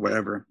button or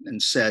whatever,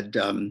 and said,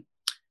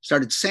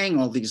 started saying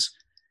all these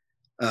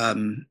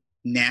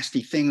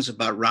nasty things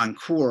about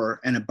Rancourt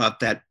and about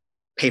that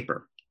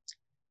paper.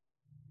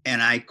 And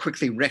I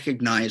quickly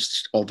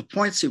recognized all the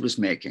points he was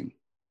making.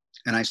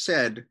 And I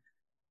said,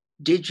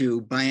 did you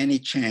by any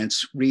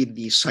chance read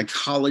the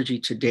Psychology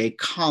Today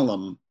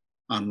column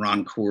on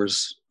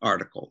Rancourt's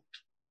article?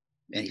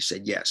 And he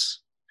said, yes.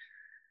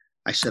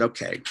 I said,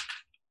 okay.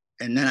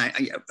 And then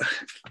I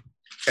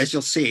as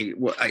you'll see,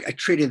 I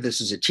treated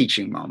this as a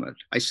teaching moment.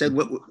 I said,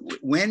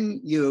 when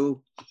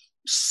you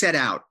set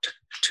out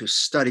to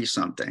study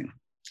something,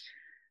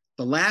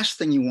 the last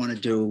thing you want to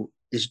do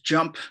is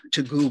jump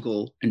to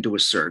Google and do a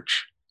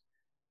search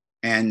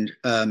and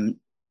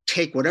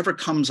take whatever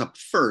comes up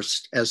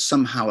first as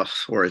somehow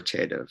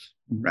authoritative,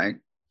 right?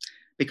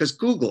 Because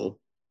Google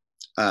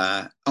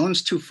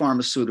owns 2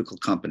 pharmaceutical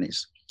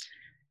companies,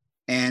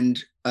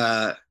 and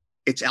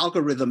its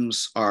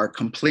algorithms are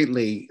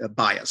completely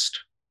biased.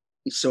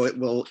 So it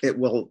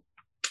will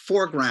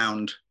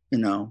foreground,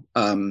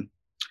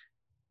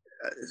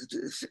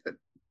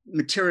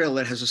 material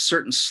that has a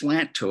certain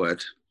slant to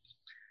it,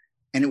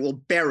 and it will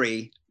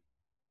bury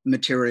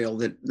material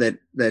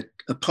that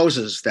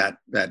opposes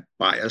that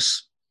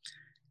bias.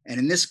 And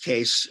in this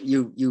case,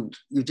 you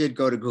did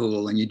go to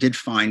Google and you did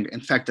find,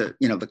 in fact,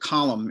 the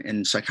column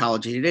in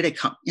Psychology Today,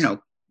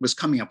 was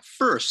coming up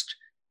first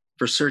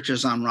for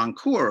searches on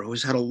Rancourt,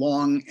 who's had a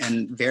long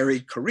and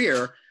varied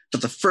career.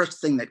 But the first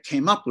thing that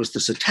came up was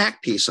this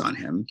attack piece on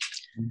him,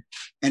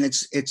 and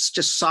it's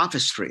just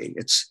sophistry.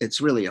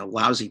 It's really a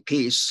lousy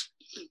piece,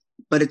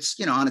 but it's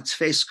on its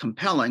face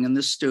compelling. And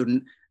this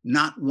student,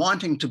 not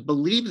wanting to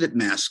believe that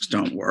masks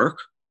don't work,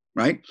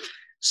 right,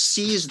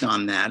 seized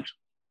on that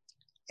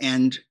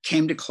and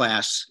came to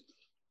class,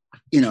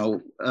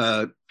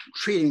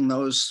 treating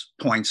those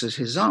points as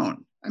his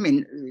own. I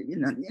mean,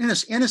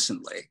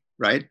 innocently,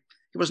 right?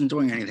 He wasn't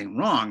doing anything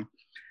wrong.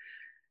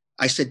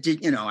 I said,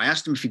 I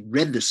asked him if he'd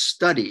read the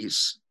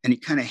studies, and he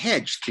kind of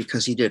hedged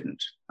because he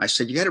didn't. I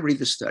said, you got to read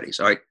the studies.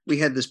 All right. We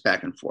had this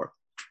back and forth.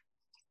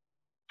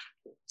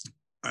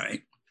 All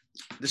right.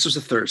 This was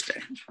a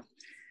Thursday.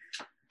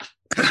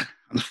 On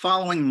the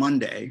following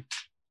Monday,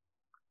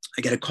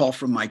 I get a call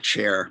from my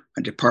chair,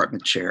 a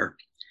department chair,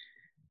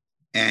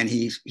 and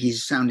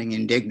he's sounding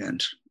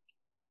indignant.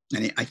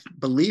 And I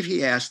believe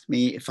he asked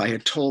me if I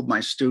had told my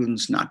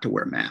students not to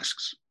wear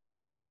masks.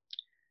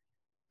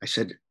 I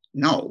said,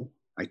 no,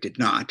 I did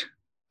not.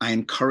 I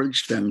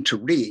encouraged them to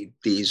read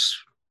these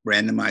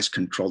randomized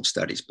controlled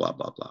studies, blah,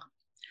 blah, blah.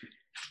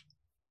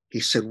 He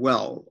said,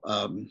 well,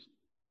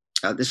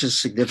 this is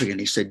significant.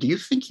 He said, do you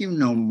think you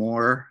know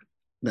more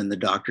than the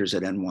doctors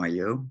at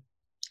NYU?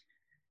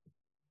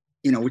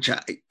 Which I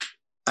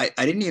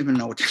didn't even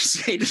know what to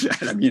say to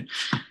that. I mean,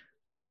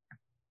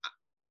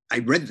 I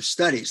read the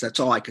studies.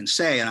 That's all I can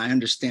say, and I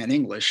understand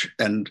English.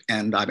 And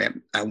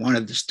I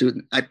wanted the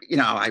student.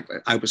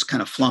 I was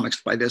kind of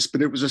flummoxed by this,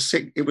 but it was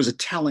a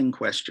telling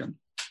question,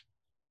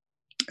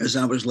 as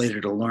I was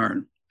later to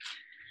learn.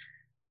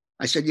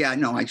 I said, yeah,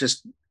 no, I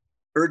just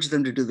urged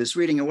them to do this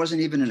reading. It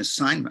wasn't even an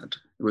assignment.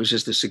 It was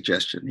just a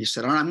suggestion. He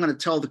said, all right, I'm going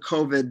to tell the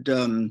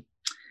COVID,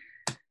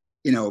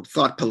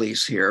 thought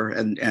police here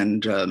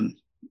and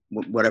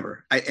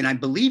whatever. And I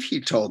believe he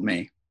told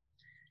me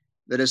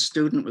that a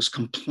student was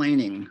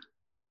complaining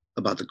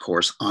about the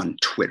course on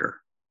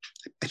Twitter.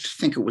 I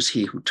think it was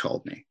he who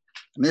told me.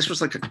 I mean, this was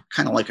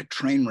kind of like a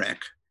train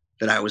wreck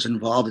that I was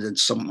involved in.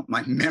 So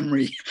my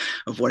memory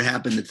of what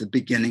happened at the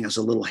beginning is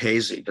a little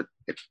hazy. But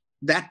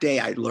that day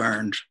I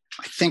learned,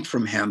 I think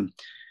from him,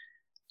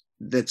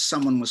 that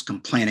someone was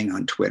complaining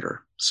on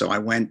Twitter. So I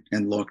went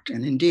and looked,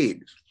 and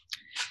indeed,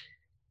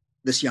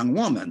 this young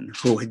woman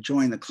who had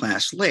joined the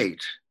class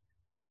late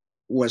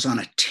was on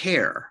a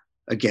tear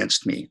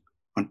against me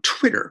on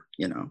Twitter,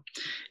 and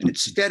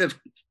instead of,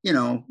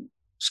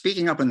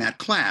 speaking up in that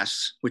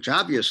class, which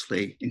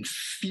obviously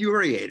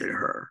infuriated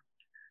her,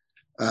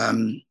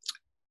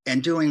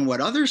 and doing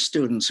what other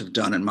students have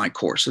done in my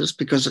courses,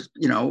 because,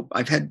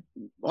 I've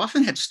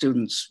often had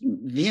students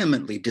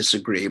vehemently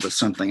disagree with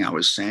something I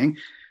was saying.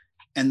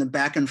 And the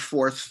back and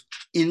forth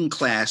in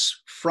class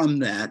from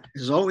that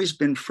has always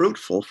been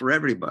fruitful for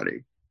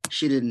everybody.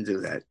 She didn't do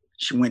that.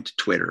 She went to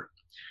Twitter.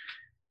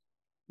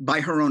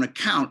 By her own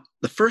account,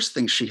 the first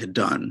thing she had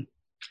done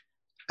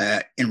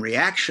in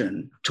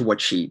reaction to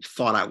what she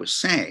thought I was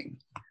saying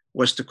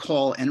was to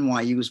call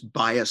NYU's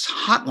bias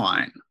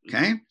hotline,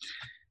 okay,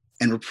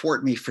 and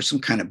report me for some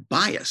kind of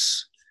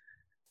bias.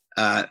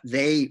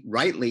 They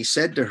rightly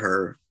said to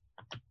her,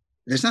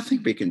 "There's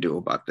nothing we can do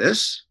about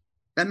this."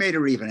 That made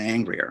her even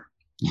angrier.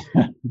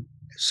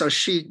 So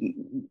she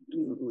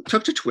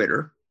took to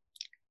Twitter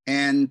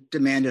and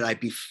demanded I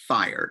be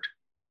fired.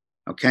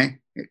 Okay.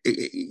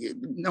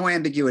 No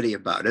ambiguity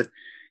about it.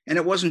 And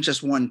it wasn't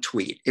just one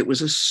tweet. It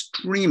was a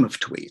stream of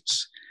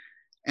tweets.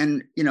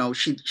 And,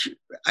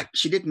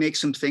 she did make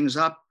some things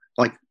up.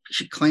 Like,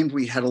 she claimed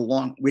we'd had a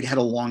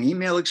long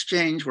email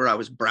exchange where I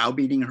was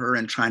browbeating her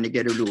and trying to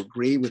get her to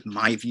agree with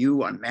my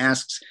view on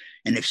masks.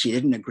 And if she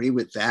didn't agree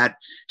with that,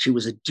 she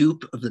was a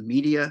dupe of the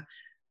media.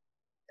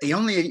 The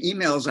only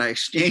emails I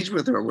exchanged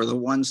with her were the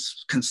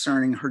ones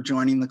concerning her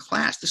joining the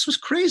class. This was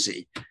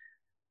crazy,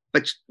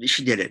 but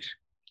she did it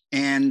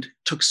and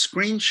took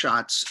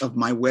screenshots of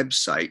my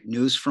website,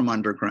 News from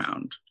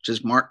Underground, which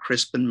is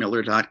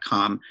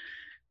markcrispinmiller.com,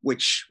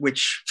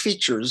 which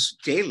features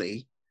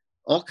daily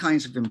all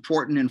kinds of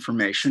important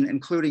information,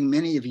 including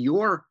many of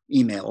your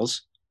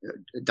emails,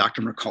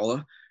 Dr.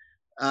 Mercola,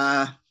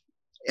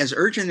 as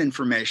urgent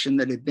information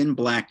that had been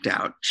blacked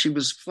out. She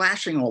was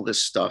flashing all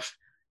this stuff,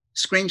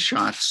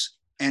 screenshots,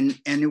 and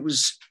it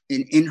was,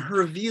 in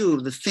her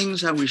view, the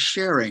things I was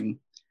sharing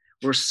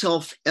were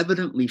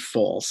self-evidently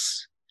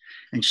false.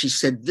 And she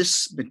said,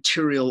 this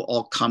material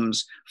all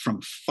comes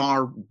from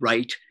far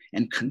right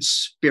and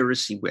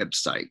conspiracy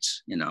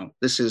websites.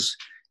 This is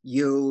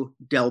you,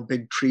 Dell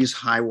Big Trees,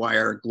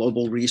 Highwire,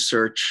 Global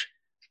Research,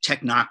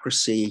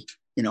 Technocracy,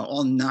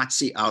 all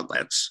Nazi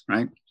outlets,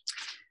 right?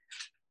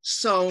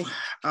 So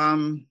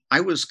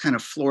I was kind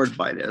of floored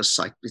by this.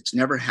 It's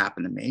never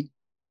happened to me.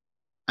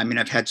 I mean,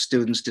 I've had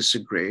students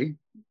disagree.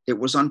 It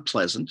was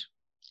unpleasant,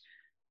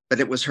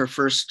 but it was her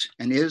first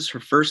and is her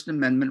First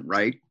Amendment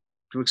right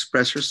to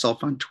express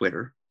herself on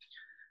Twitter.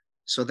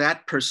 So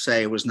that per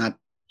se was not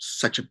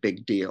such a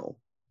big deal.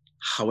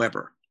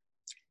 However,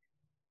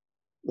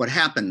 what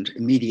happened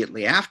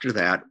immediately after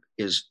that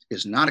is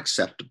not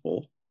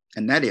acceptable.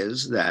 And that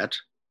is that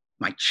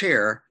my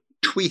chair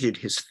tweeted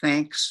his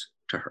thanks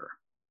to her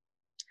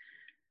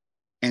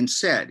and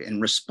said, in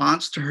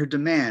response to her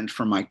demand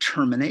for my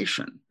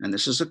termination, and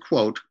this is a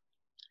quote,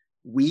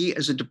 "We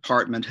as a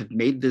department have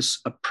made this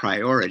a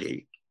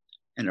priority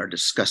and are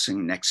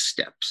discussing next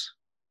steps."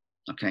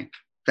 Okay,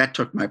 that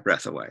took my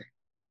breath away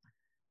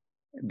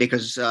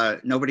because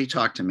nobody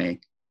talked to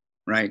me,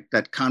 right?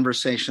 That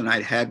conversation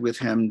I'd had with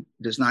him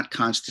does not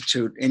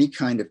constitute any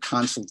kind of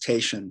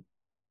consultation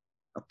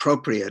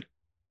appropriate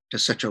to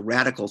such a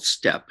radical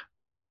step.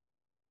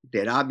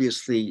 They'd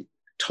obviously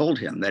told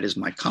him, that is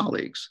my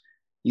colleagues,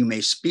 "You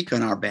may speak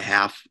on our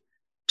behalf.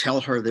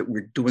 Tell her that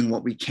we're doing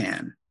what we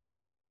can."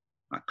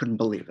 I couldn't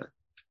believe it.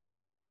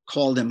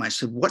 Called him. I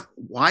said,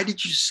 why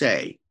did you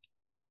say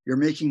you're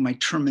making my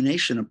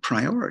termination a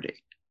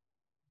priority?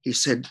 He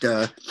said,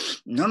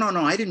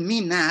 no, I didn't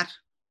mean that.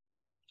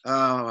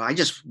 I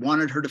just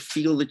wanted her to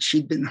feel that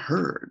she'd been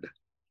heard.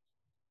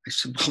 I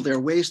said, well, there are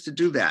ways to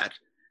do that,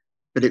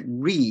 but it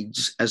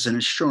reads as an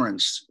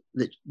assurance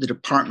that the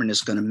department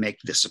is going to make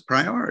this a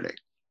priority.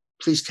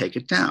 Please take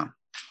it down.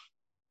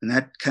 And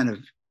that kind of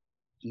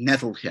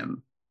nettled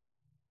him.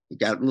 He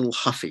got a little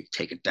huffy.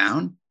 Take it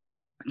down?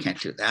 I can't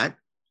do that.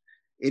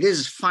 It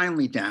is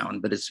finally down,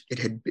 but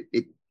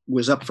it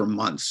was up for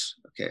months.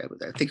 Okay,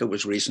 I think it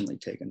was recently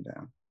taken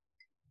down.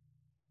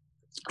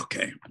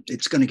 Okay,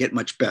 it's going to get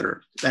much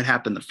better. That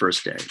happened the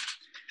first day.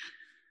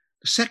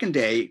 The second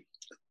day,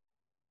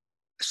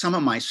 some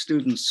of my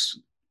students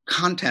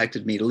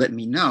contacted me to let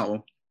me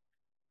know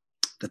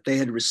that they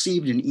had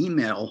received an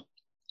email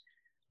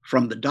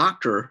from the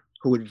doctor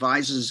who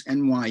advises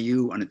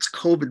NYU on its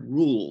COVID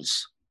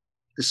rules.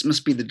 This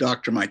must be the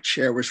doctor my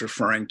chair was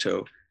referring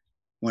to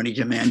when he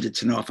demanded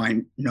to know if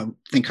I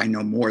think I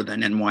know more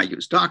than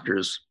NYU's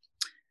doctors.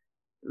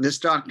 This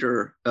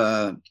doctor,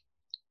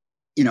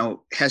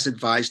 has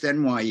advised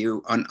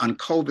NYU on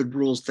COVID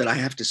rules that I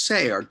have to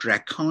say are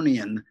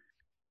draconian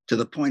to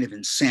the point of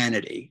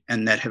insanity,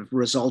 and that have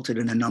resulted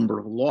in a number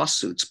of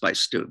lawsuits by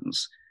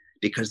students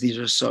because these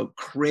are so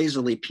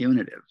crazily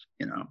punitive.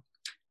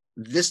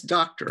 This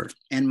doctor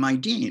and my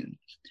dean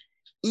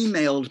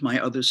emailed my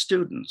other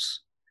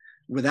students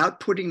without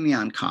putting me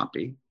on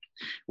copy,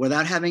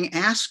 without having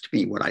asked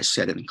me what I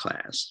said in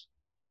class,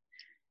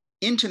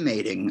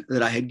 intimating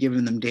that I had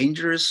given them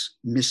dangerous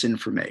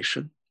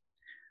misinformation,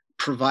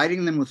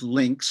 providing them with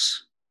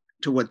links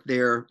to what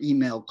their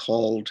email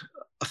called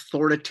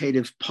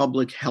authoritative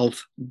public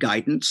health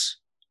guidance,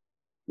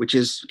 which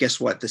is, guess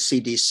what, the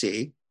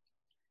CDC,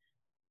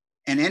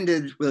 and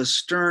ended with a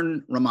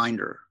stern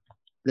reminder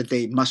that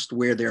they must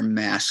wear their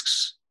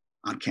masks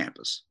on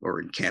campus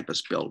or in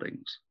campus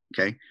buildings,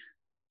 okay?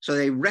 So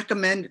they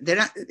recommended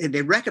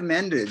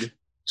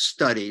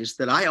studies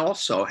that I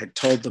also had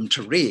told them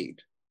to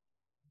read.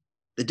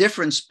 The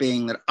difference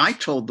being that I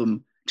told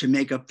them to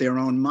make up their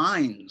own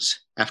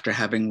minds after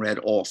having read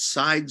all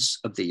sides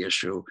of the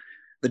issue.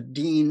 The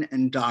dean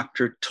and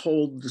doctor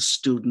told the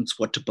students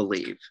what to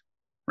believe,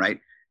 right?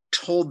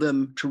 Told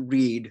them to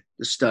read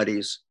the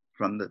studies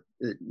from the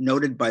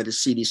noted by the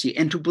CDC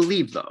and to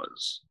believe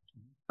those,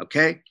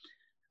 okay?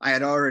 I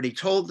had already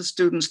told the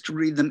students to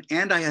read them,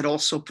 and I had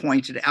also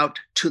pointed out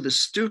to the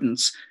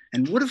students,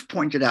 and would have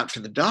pointed out to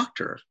the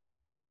doctor,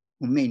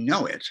 who may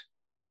know it,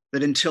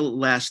 that until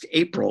last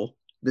April,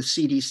 the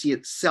CDC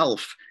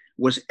itself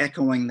was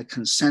echoing the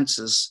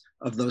consensus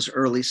of those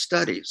early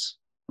studies,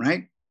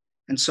 right?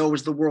 And so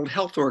was the World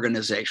Health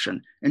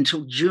Organization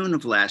until June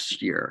of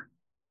last year,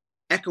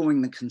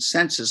 echoing the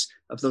consensus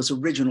of those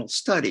original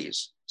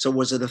studies. So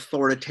was it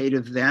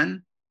authoritative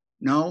then?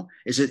 No.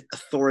 Is it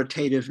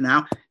authoritative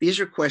now?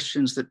 These are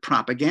questions that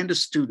propaganda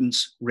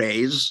students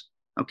raise,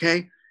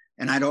 okay?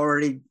 And I'd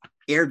already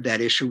aired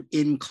that issue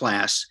in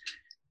class.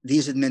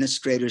 These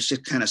administrators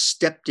just kind of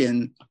stepped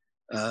in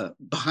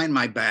behind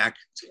my back,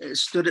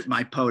 stood at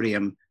my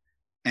podium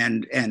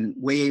and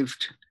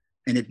waved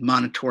an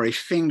admonitory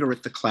finger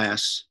at the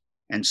class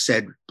and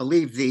said,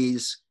 believe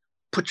these,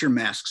 put your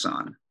masks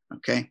on,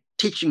 okay?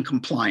 Teaching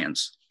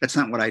compliance, that's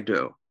not what I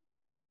do.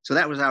 So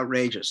that was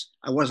outrageous.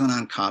 I wasn't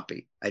on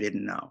copy. I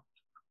didn't know.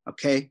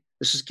 Okay,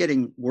 this is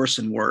getting worse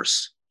and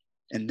worse.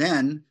 And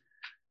then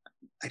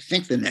I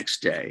think the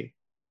next day,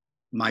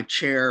 my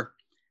chair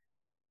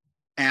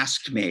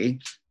asked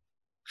me,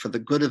 for the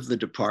good of the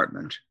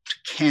department, to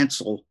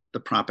cancel the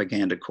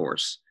propaganda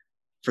course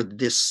for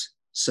this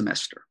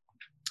semester.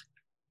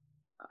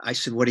 I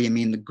said, what do you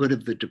mean the good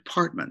of the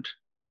department?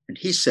 And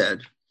he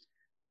said,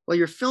 well,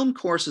 your film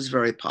course is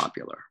very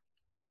popular.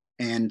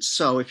 And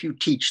so if you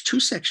teach 2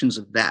 sections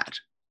of that,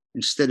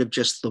 instead of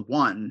just the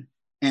one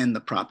and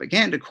the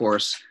propaganda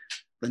course,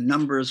 the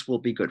numbers will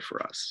be good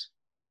for us.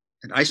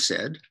 And I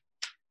said,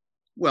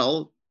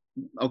 well,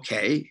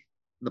 okay,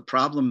 the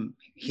problem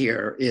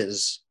here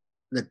is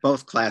that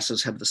both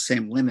classes have the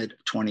same limit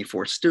of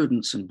 24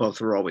 students and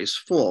both are always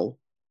full.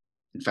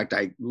 In fact,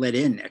 I let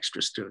in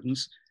extra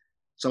students.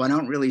 So I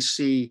don't really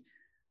see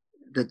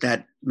that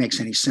that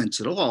makes any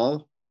sense at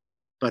all.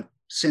 But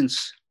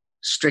since,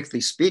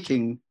 strictly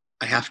speaking,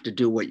 I have to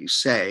do what you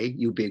say,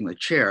 you being the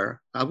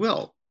chair, I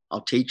will.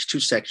 I'll teach 2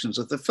 sections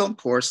of the film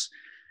course,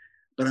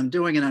 but I'm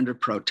doing it under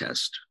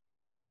protest.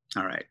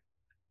 All right.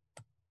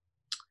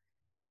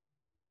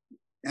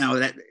 Now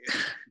that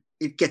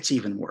it gets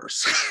even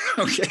worse,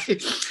 okay?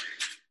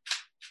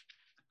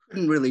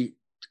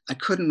 I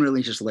couldn't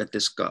really just let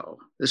this go.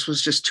 This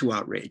was just too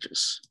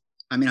outrageous.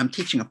 I mean, I'm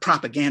teaching a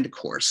propaganda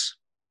course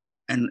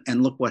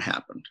and look what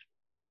happened,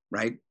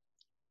 right?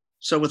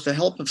 So with the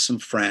help of some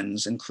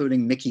friends,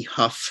 including Mickey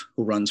Huff,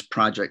 who runs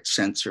Project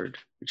Censored,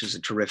 which is a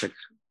terrific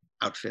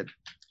outfit,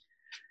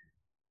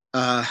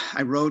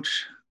 I wrote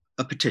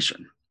a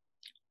petition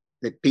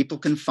that people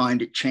can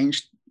find at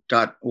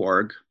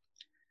change.org.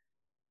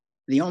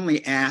 The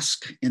only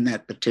ask in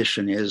that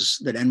petition is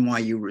that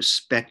NYU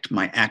respect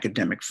my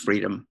academic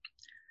freedom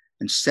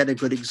and set a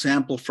good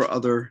example for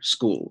other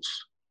schools.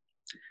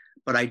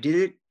 But I did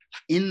it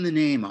in the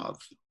name of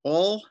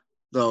all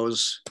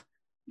those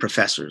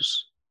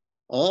professors,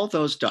 all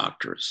those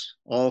doctors,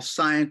 all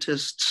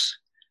scientists,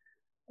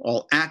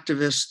 all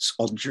activists,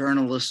 all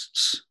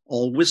journalists,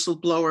 all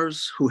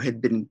whistleblowers who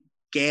had been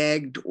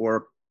gagged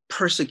or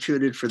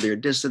persecuted for their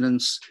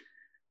dissidence,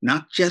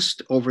 not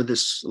just over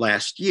this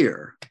last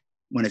year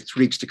when it's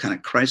reached a kind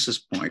of crisis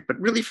point, but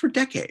really for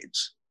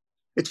decades.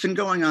 It's been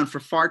going on for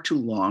far too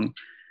long,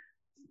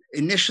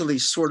 initially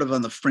sort of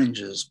on the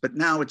fringes, but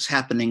now it's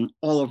happening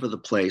all over the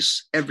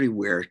place,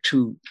 everywhere,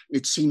 to,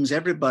 it seems,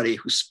 everybody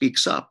who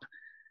speaks up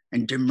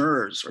and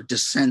demurs or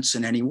dissents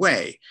in any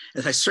way,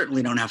 as I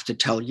certainly don't have to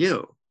tell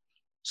you.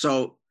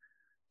 So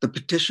the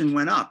petition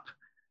went up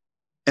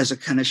as a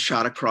kind of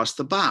shot across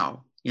the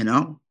bow, you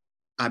know?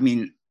 I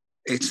mean,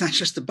 it's not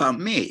just about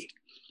me.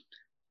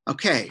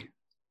 Okay,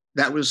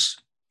 that was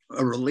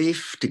a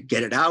relief to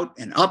get it out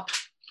and up.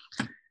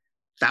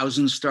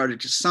 Thousands started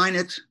to sign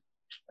it.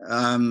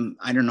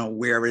 I don't know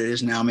where it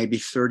is now, maybe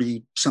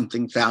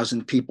 30-something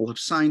thousand people have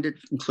signed it,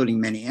 including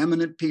many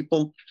eminent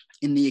people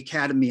in the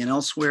academy and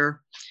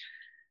elsewhere.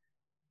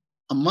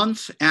 A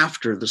month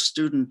after the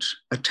student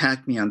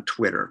attacked me on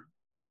Twitter,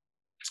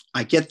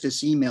 I get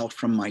this email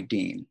from my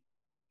dean,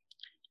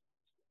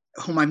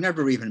 whom I've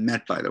never even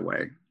met, by the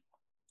way,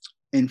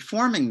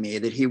 informing me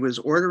that he was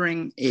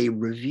ordering a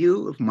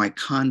review of my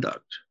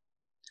conduct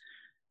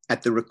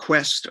at the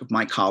request of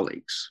my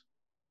colleagues,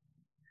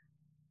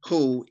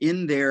 who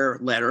in their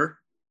letter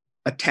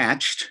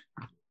attached,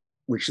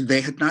 which they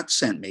had not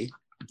sent me,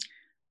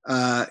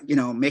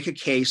 make a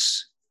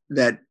case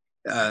that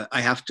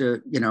I have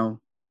to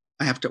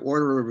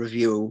order a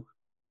review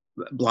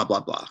blah, blah,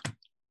 blah.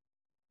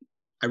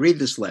 I read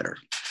this letter.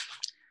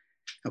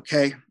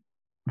 Okay.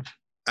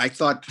 I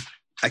thought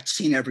I'd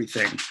seen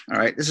everything. All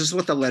right. This is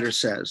what the letter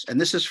says. And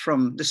this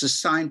is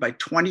signed by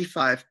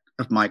 25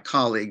 of my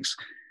colleagues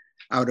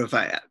out of,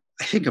 I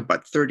think,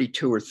 about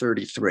 32 or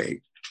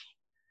 33.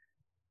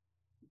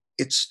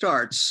 It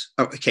starts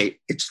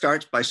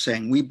by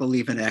saying, we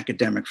believe in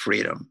academic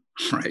freedom,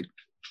 right?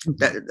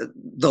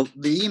 The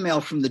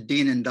email from the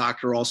dean and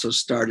doctor also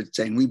started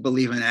saying, we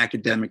believe in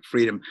academic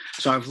freedom.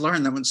 So I've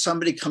learned that when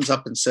somebody comes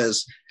up and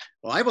says,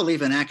 well, I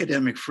believe in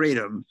academic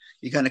freedom,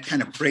 you got to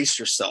kind of brace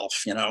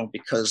yourself,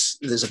 because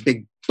there's a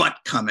big but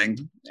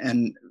coming.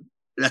 And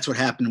that's what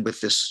happened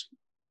with this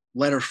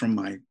letter from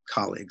my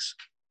colleagues.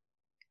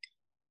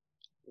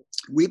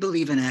 We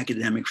believe in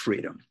academic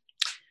freedom,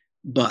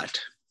 but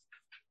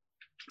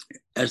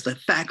as the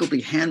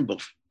faculty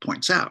handbook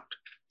points out,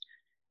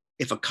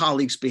 if a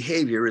colleague's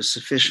behavior is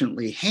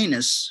sufficiently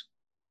heinous,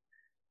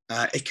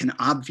 it can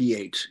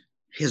obviate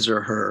his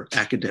or her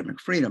academic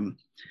freedom.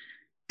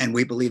 And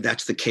we believe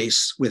that's the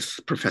case with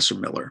Professor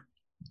Miller.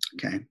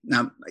 Okay.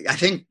 Now, I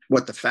think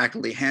what the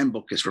faculty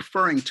handbook is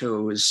referring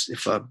to is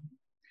if a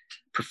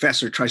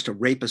professor tries to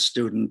rape a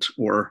student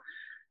or,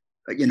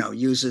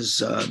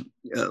 uses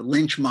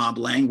lynch mob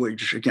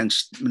language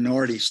against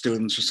minority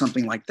students or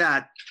something like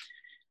that,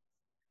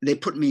 they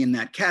put me in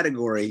that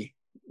category.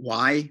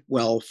 Why?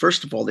 Well,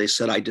 first of all, they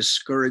said I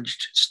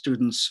discouraged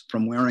students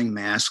from wearing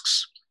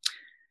masks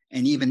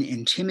and even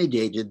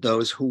intimidated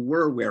those who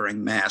were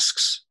wearing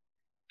masks,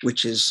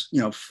 which is,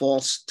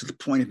 false to the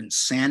point of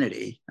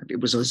insanity.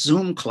 It was a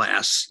Zoom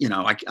class.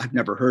 I've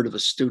never heard of a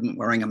student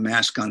wearing a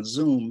mask on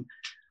Zoom,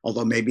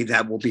 although maybe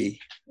that will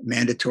be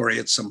mandatory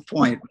at some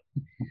point.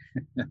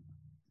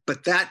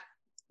 But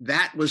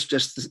that was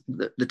just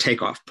the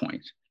takeoff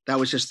point. That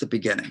was just the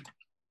beginning.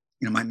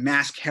 My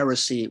mask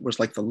heresy was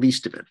like the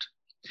least of it.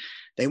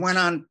 They went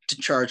on to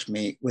charge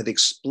me with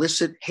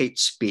explicit hate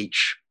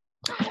speech,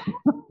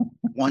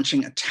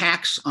 launching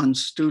attacks on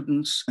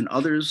students and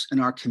others in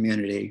our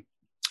community,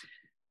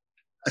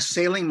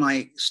 assailing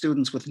my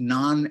students with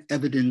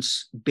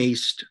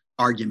non-evidence-based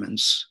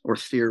arguments or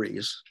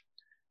theories,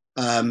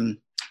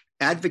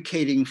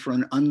 advocating for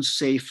an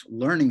unsafe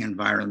learning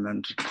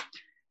environment,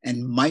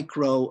 and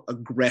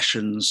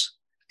microaggressions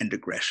and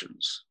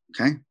aggressions,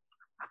 okay?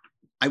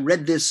 I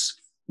read this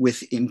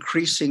with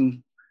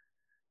increasing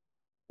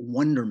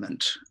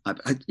wonderment.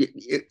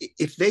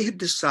 If they had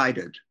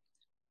decided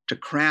to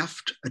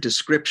craft a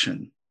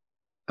description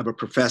of a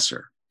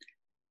professor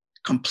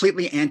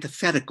completely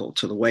antithetical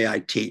to the way I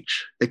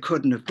teach, they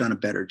couldn't have done a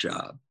better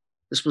job.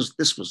 This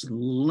was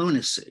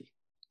lunacy,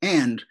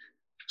 and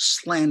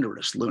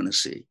slanderous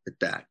lunacy at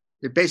that.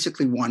 They're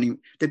basically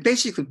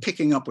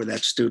picking up where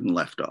that student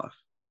left off,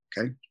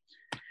 okay?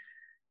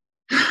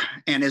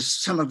 And as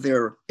some of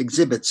their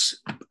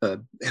exhibits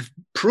have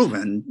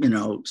proven,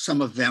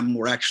 some of them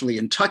were actually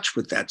in touch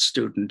with that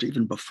student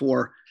even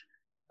before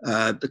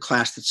the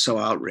class that so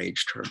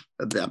outraged her.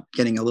 I'm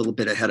getting a little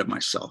bit ahead of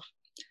myself.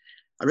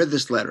 I read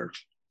this letter.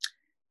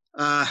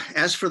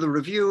 As for the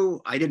review,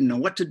 I didn't know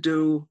what to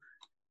do.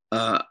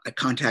 I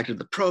contacted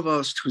the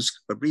provost, who's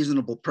a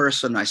reasonable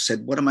person. I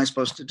said, what am I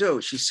supposed to do?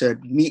 She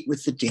said, meet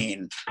with the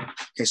dean.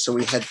 Okay, so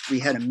we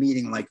had a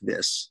meeting like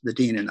this, the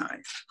dean and I.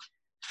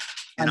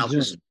 And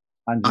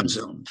on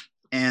Zoom.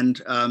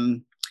 And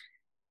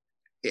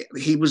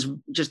he was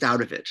just out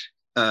of it.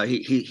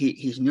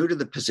 He's new to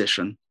the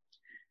position.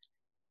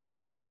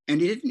 And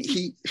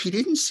he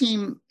didn't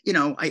seem,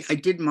 I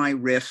did my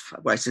riff.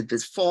 I said,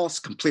 it's false,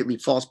 completely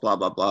false, blah,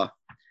 blah, blah.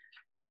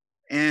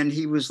 And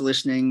he was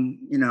listening,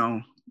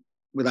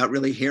 without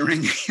really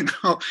hearing,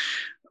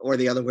 or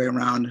the other way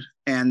around.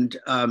 And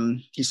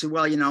he said,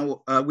 well,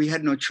 we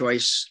had no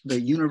choice.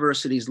 The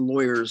university's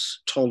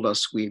lawyers told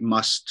us we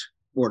must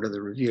order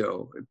the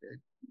review.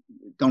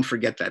 Don't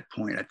forget that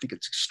point. I think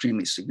it's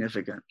extremely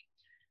significant.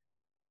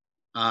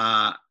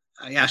 I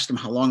asked him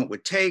how long it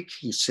would take.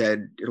 He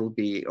said, it'll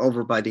be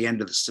over by the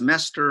end of the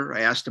semester.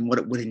 I asked him what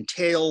it would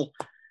entail.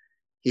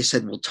 He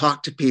said, we'll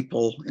talk to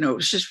people. It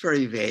was just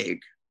very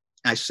vague.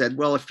 I said,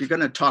 well, if you're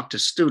going to talk to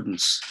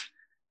students,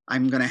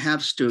 I'm going to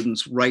have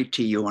students write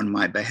to you on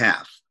my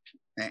behalf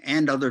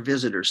and other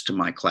visitors to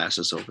my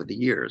classes over the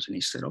years. And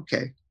he said,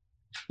 okay,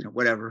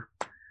 whatever.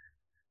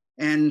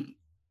 And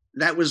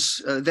that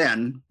was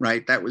then,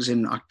 right? That was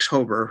in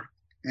October.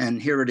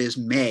 And here it is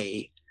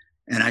May,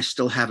 and I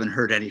still haven't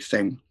heard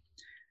anything.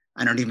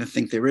 I don't even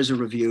think there is a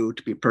review,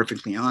 to be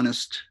perfectly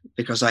honest,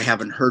 because I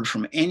haven't heard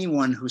from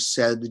anyone who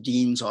said the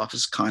dean's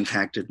office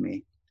contacted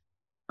me.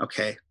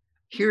 Okay,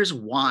 here's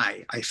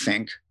why I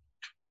think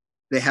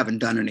they haven't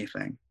done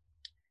anything.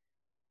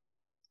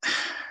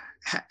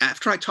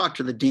 After I talked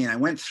to the dean, I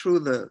went through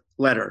the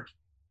letter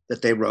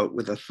that they wrote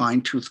with a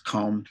fine-tooth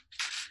comb,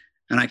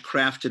 and I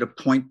crafted a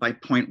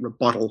point-by-point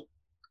rebuttal,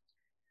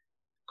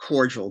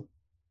 cordial.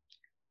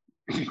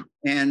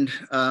 And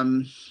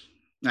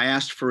I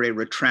asked for a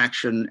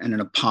retraction and an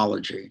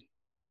apology,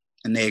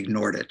 and they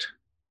ignored it.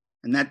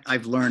 And that,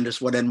 I've learned, is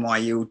what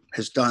NYU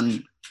has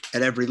done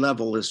at every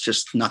level is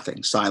just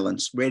nothing,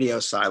 silence, radio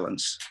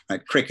silence,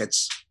 right?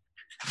 Crickets.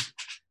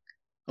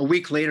 A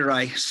week later,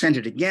 I sent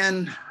it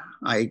again.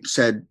 I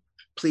said,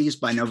 please,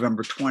 by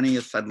November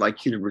 20th, I'd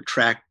like you to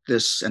retract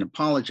this and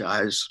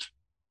apologize.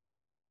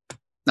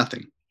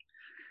 Nothing.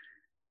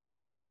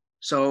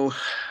 So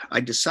I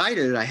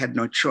decided I had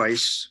no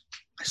choice.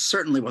 I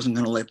certainly wasn't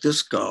going to let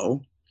this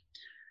go.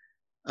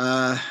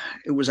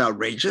 It was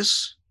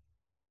outrageous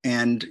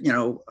and,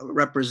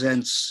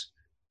 represents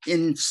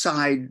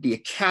inside the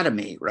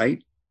academy,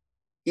 right?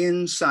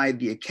 Inside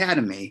the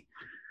academy,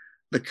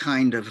 the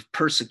kind of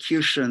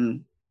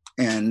persecution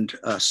and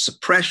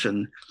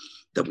suppression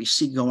that we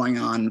see going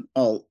on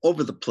all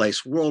over the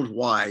place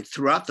worldwide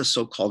throughout the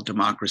so-called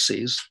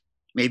democracies,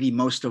 maybe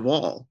most of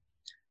all.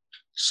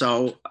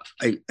 So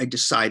I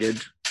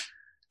decided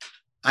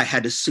I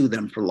had to sue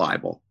them for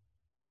libel,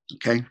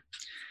 okay?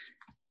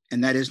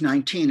 And that is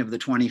 19 of the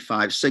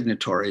 25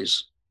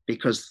 signatories,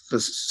 because the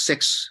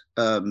 6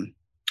 I'm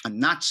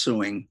not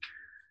suing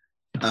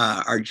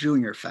are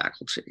junior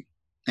faculty.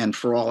 And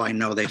for all I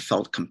know, they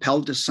felt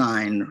compelled to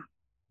sign,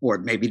 or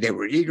maybe they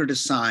were eager to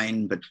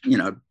sign, but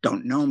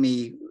don't know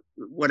me,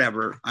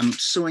 whatever. I'm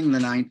suing the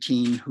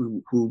 19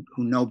 who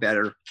know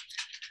better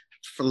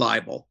for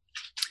libel.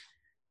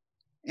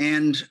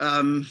 And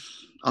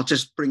I'll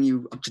just bring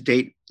you up to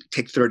date,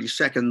 take 30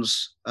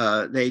 seconds.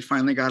 They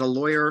finally got a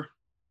lawyer,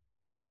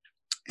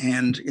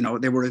 and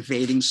they were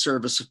evading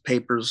service of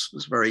papers. It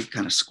was very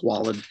kind of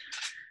squalid.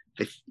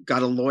 They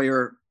got a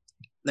lawyer.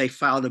 They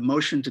filed a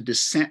motion to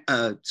dismiss.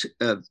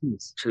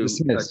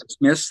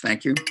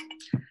 Thank you.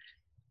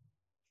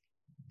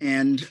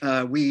 And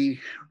we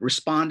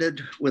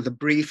responded with a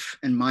brief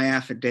in my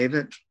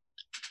affidavit,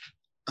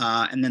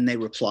 and then they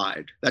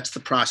replied. That's the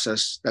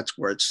process. That's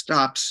where it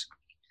stops.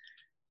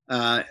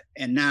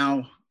 And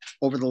now,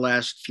 over the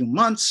last few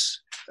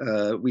months,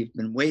 we've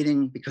been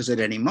waiting because at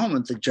any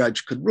moment the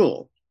judge could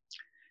rule.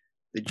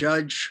 The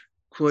judge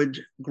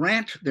could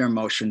grant their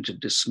motion to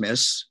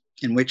dismiss,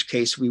 in which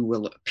case we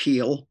will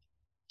appeal,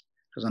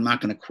 because I'm not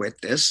going to quit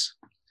this.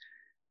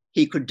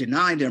 He could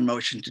deny their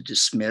motion to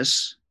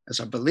dismiss, as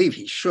I believe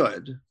he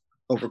should,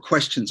 over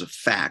questions of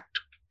fact,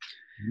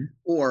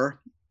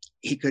 or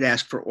he could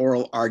ask for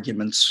oral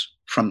arguments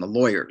from the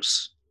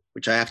lawyers,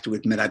 which I have to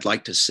admit I'd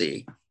like to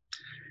see.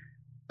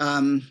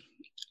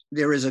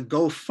 There is a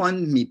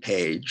GoFundMe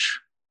page.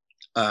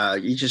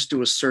 You just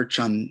do a search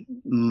on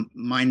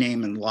my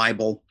name and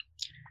libel.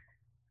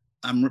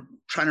 I'm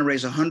trying to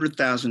raise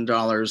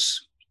 $100,000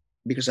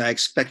 because I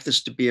expect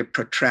this to be a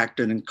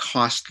protracted and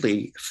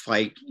costly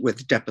fight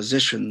with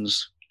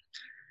depositions.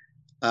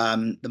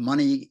 The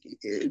money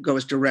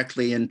goes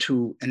directly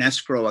into an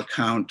escrow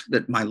account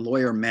that my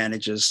lawyer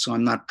manages, so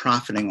I'm not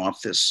profiting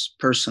off this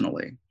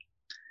personally.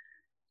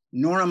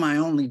 Nor am I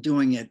only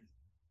doing it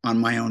on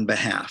my own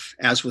behalf,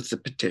 as with the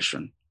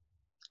petition.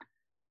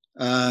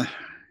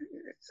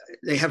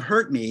 They have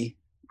hurt me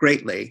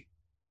greatly,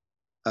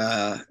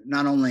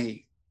 not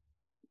only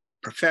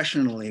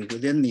professionally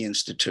within the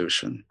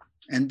institution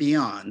and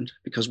beyond,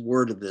 because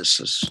word of this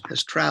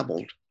has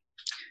traveled.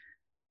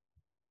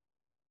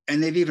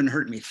 And they've even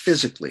hurt me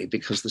physically,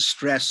 because the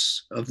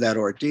stress of that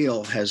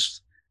ordeal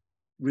has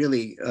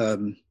really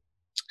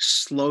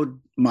slowed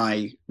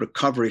my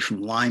recovery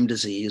from Lyme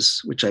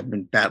disease, which I've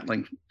been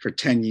battling for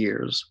 10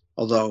 years.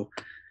 Although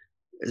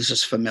this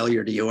is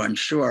familiar to you, I'm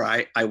sure.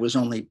 I was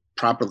only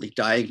properly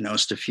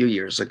diagnosed a few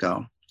years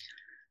ago.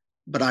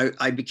 But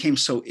I became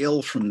so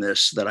ill from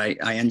this that I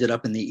ended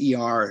up in the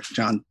ER at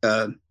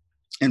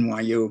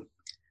NYU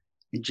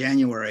in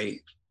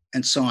January.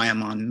 And so I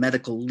am on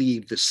medical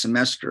leave this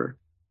semester.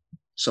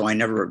 So I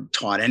never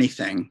taught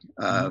anything,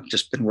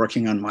 just been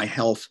working on my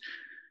health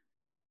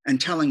and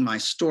telling my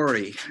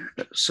story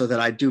so that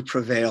I do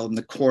prevail in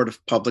the court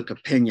of public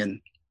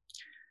opinion.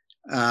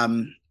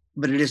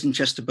 But it isn't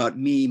just about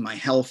me, my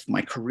health,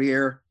 my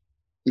career.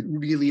 It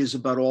really is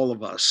about all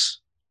of us.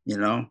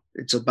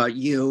 It's about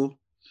you.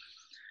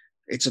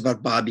 It's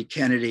about Bobby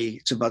Kennedy.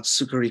 It's about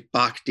Sucharit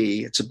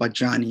Bhakdi. It's about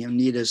John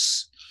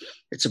Ioannidis.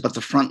 It's about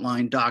the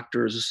frontline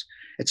doctors.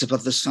 It's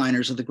about the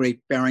signers of the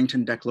Great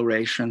Barrington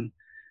Declaration.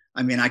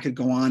 I mean, I could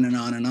go on and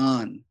on and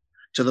on,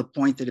 to the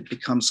point that it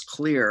becomes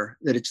clear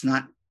that it's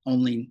not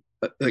only,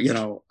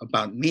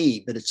 about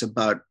me, but it's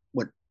about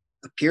what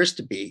appears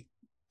to be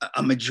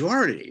a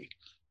majority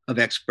of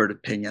expert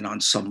opinion on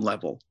some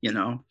level,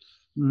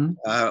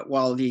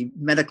 while the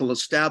medical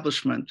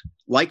establishment,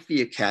 like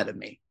the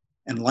academy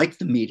and like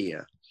the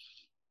media,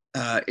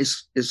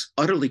 is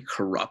utterly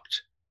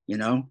corrupt.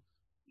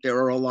 There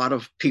are a lot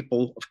of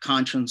people of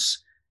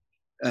conscience,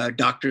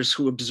 doctors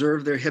who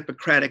observe their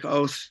Hippocratic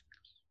oath,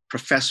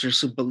 professors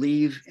who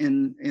believe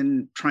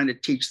in trying to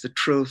teach the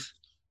truth,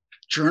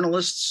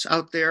 journalists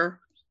out there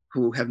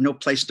who have no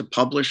place to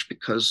publish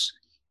because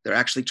they're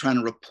actually trying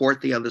to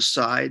report the other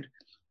side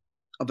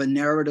of a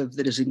narrative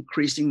that is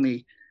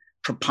increasingly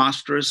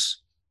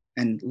preposterous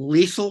and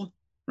lethal,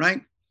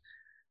 right?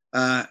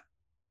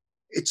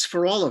 It's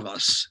for all of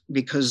us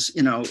because,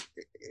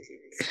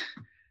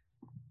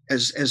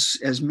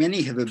 as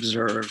many have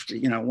observed,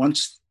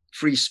 once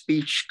free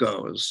speech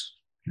goes,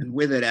 and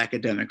with it,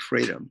 academic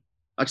freedom.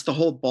 That's the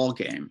whole ball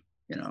game.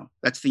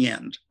 That's the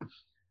end.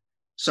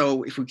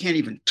 So if we can't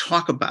even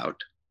talk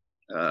about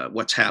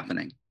what's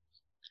happening,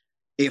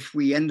 if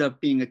we end up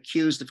being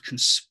accused of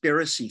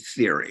conspiracy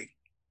theory,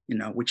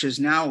 which is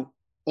now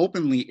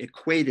openly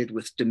equated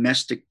with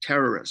domestic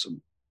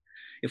terrorism,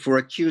 if we're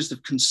accused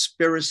of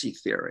conspiracy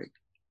theory,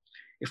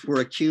 if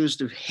we're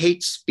accused of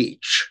hate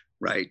speech,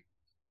 right,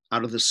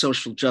 out of the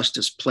social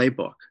justice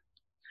playbook,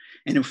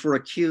 and if we're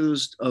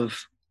accused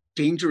of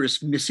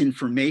dangerous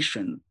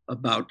misinformation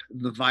about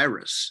the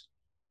virus,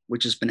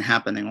 which has been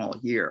happening all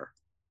year,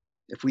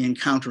 if we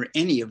encounter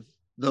any of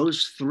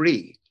those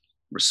three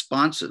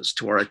responses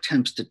to our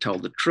attempts to tell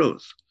the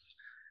truth,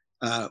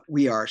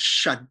 we are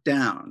shut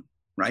down,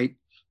 right?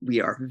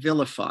 We are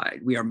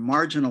vilified, we are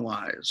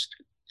marginalized.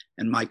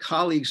 And my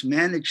colleagues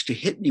managed to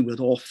hit me with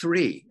all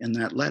three in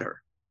that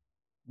letter.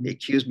 They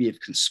accused me of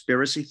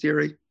conspiracy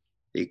theory,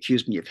 they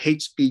accused me of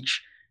hate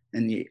speech,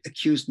 and they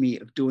accused me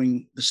of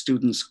doing the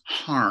students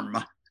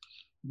harm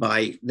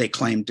by, they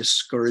claimed,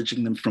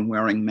 discouraging them from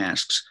wearing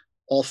masks.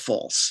 All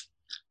false.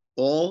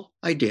 All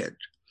I did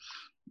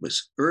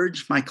was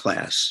urge my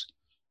class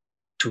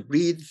to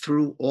read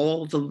through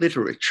all the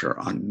literature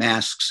on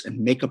masks and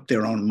make up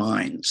their own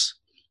minds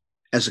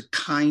as a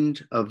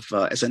kind of,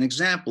 as an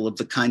example of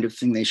the kind of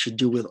thing they should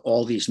do with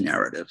all these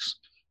narratives,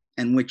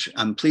 and which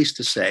I'm pleased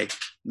to say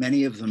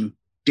many of them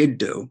did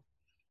do.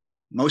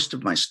 Most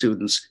of my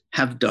students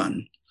have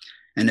done.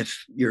 And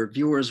if your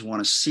viewers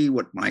want to see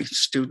what my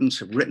students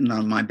have written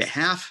on my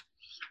behalf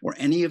or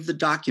any of the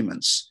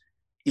documents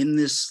in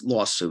this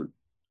lawsuit,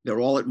 they're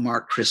all at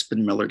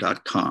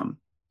markcrispinmiller.com.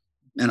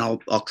 And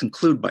I'll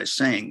conclude by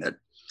saying that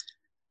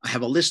I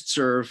have a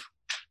listserv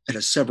that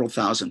has several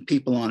thousand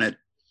people on it.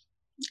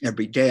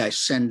 Every day I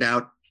send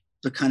out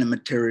the kind of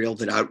material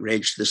that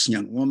outraged this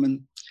young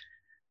woman,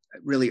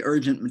 really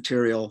urgent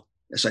material,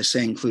 as I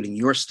say, including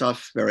your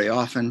stuff very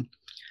often.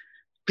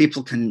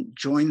 People can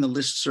join the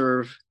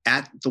listserv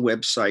at the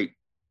website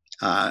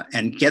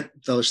and get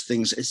those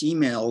things as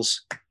emails,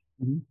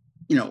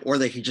 or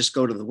they could just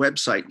go to the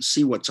website and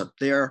see what's up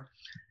there.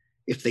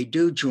 If they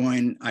do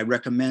join, I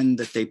recommend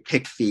that they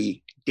pick the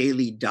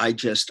daily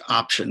digest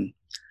option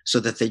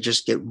so that they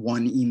just get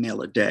one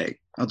email a day.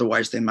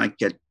 Otherwise, they might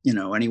get,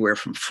 anywhere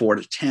from 4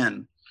 to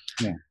 10.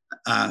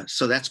 Yeah.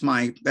 So that's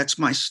my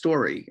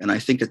story. And I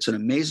think it's an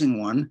amazing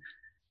one.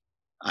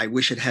 I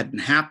wish it hadn't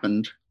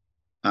happened.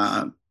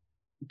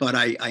 But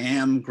I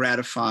am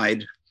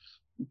gratified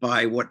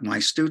by what my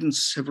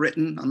students have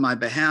written on my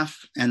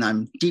behalf. And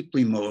I'm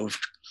deeply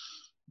moved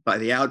by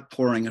the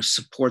outpouring of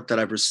support that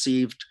I've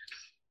received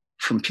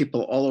from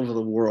people all over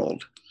the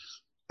world,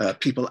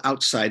 people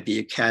outside the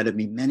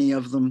academy, many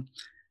of them,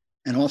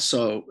 and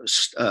also,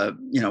 a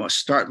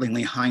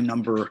startlingly high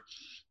number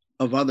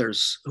of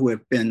others who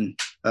have been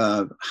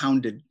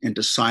hounded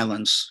into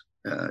silence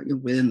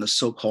within the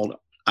so-called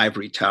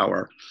ivory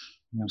tower.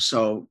 Yeah.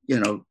 So,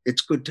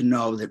 it's good to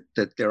know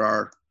that there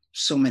are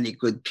so many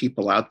good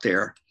people out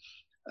there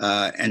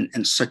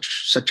and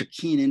such a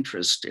keen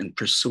interest in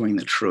pursuing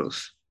the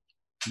truth.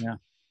 Yeah.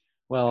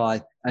 Well,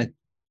 I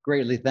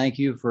greatly thank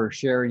you for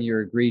sharing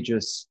your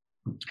egregious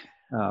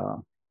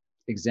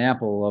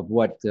example of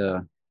what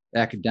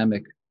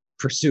academic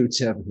pursuits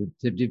have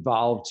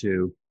devolved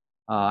to.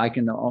 I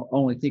can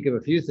only think of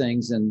a few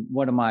things, and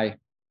one of my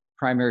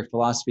primary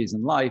philosophies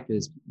in life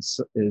is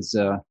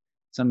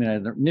something I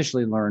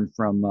initially learned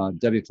from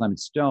W. Clement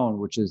Stone,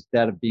 which is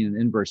that of being an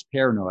inverse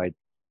paranoid,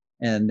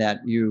 and that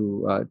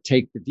you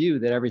take the view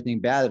that everything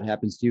bad that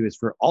happens to you is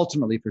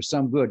ultimately for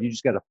some good. You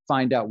just got to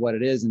find out what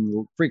it is,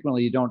 and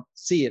frequently you don't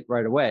see it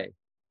right away.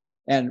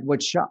 And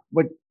what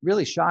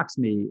really shocks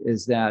me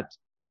is that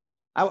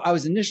I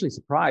was initially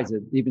surprised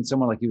that even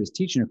someone like you was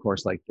teaching a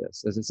course like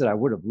this. As I said, I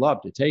would have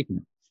loved to take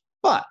it.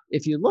 But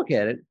if you look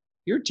at it,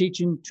 you're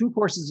teaching 2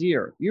 courses a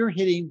year. You're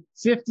hitting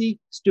 50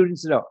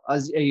 students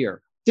a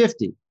year,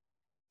 50.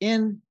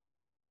 In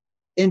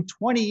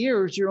 20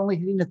 years, you're only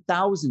hitting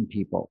 1,000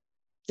 people.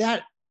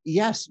 That,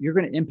 yes, you're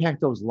going to impact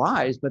those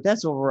lives, but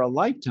that's over a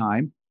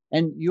lifetime.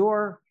 And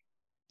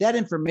that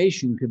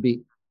information could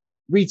be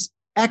reached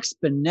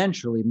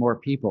exponentially more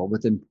people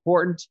with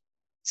important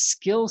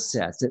skill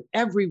sets that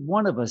every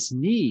one of us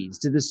needs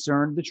to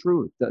discern the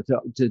truth,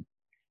 to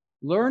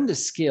learn the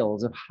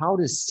skills of how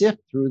to sift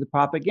through the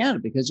propaganda,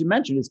 because you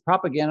mentioned it's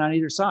propaganda on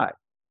either side.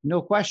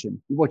 No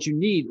question. What you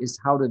need is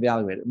how to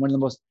evaluate it. One of the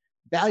most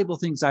valuable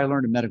things I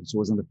learned in medical school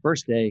was on the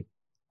first day,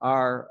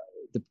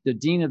 the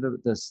dean of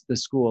the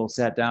school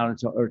sat down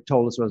and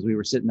told us as we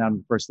were sitting down in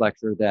the first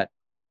lecture that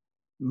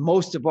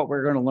most of what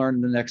we're going to learn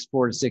in the next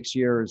 4 to 6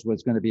 years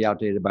was going to be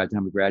outdated by the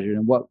time we graduate.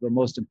 And what the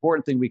most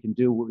important thing we can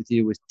do with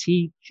you is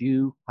teach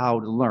you how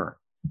to learn,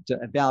 to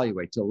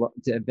evaluate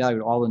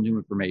all the new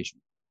information.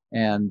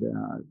 And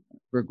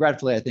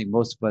regretfully, I think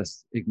most of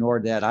us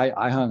ignored that.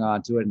 I hung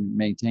on to it and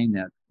maintained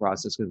that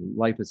process because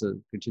life is a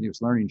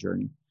continuous learning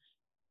journey.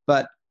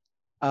 But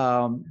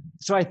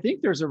so I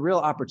think there's a real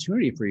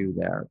opportunity for you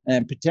there,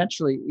 and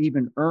potentially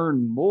even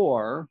earn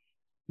more,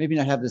 maybe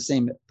not have the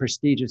same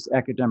prestigious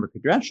academic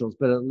credentials,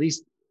 but at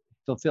least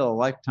fulfill a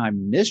lifetime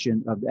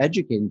mission of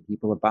educating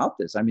people about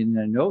this. I mean,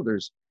 I know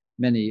there's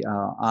many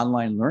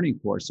online learning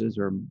courses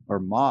or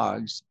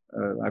MOOCs.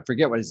 I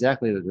forget what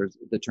exactly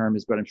the term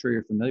is, but I'm sure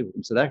you're familiar with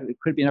them. So that it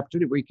could be an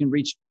opportunity where you can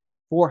reach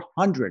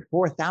 400,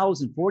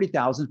 4,000,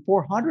 40,000,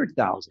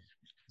 400,000,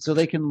 so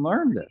they can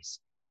learn this.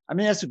 I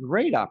mean, that's a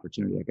great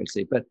opportunity, like I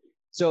say. But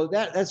so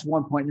that's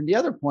one point. And the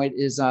other point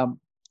is,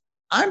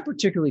 I'm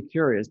particularly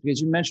curious because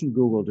you mentioned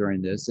Google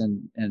during this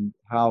and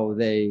how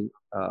they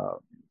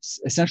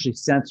essentially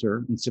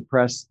censor and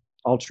suppress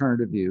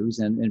alternative views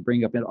and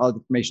bring up all the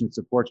information that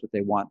supports what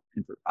they want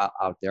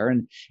out there.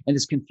 And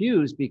it's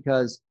confused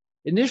because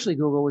initially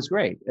Google was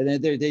great and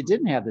they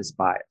didn't have this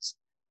bias.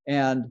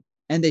 And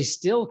they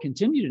still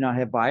continue to not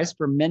have bias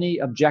for many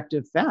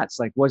objective facts,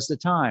 like what's the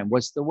time,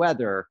 what's the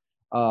weather,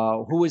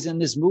 who is in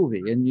this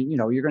movie, and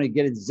you're going to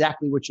get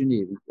exactly what you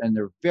need. And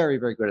they're very,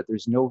 very good at it.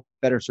 There's no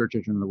better search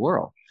engine in the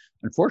world.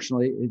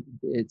 Unfortunately,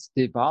 it's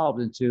evolved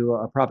into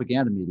a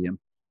propaganda medium.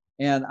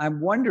 And I'm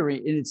wondering,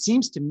 and it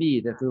seems to me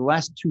that for the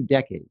last 2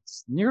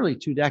 decades, nearly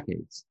 2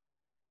 decades,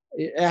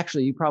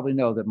 actually, you probably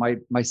know that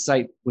my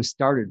site was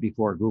started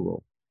before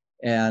Google.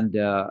 And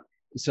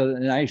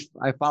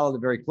I followed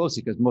it very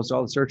closely because most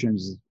all the search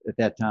engines at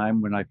that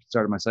time when I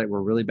started my site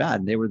were really bad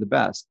and they were the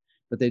best.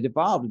 But they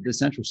devolved the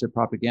censorship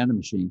propaganda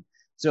machine.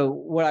 So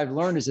what I've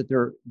learned is that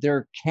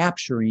they're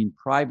capturing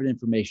private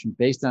information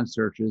based on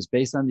searches,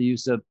 based on the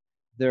use of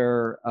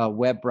their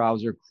web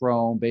browser,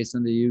 Chrome, based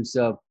on the use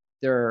of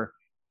their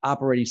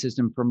operating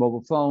system for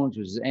mobile phones,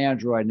 which is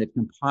Android, and they're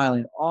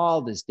compiling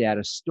all this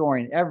data,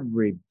 storing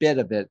every bit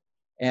of it,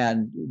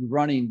 and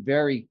running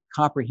very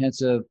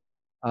comprehensive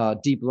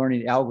deep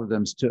learning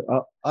algorithms to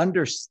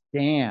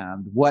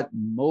understand what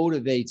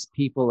motivates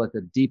people at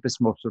the deepest,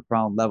 most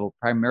profound level,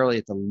 primarily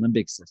at the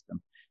limbic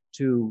system.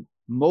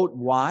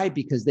 Why?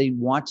 Because they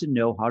want to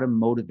know how to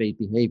motivate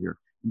behavior.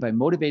 And by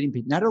motivating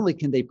people, not only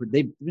can they've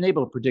been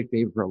able to predict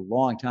behavior for a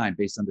long time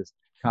based on this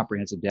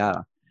comprehensive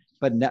data,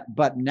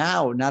 but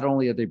now not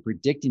only are they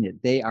predicting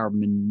it, they are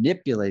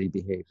manipulating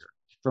behavior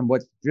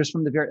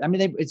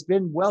it's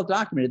been well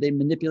documented. They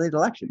manipulate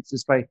elections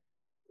just by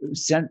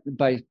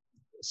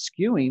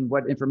skewing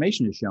what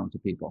information is shown to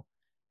people,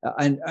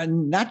 and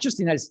not just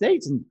the United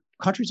States, and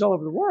countries all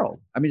over the world.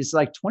 I mean, it's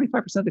like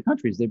 25% of the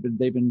countries they've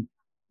been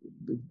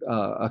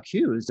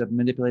accused of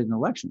manipulating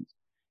elections.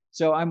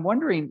 So I'm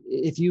wondering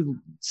if you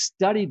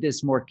studied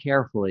this more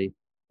carefully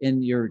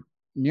in your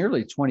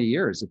nearly 20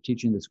 years of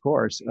teaching this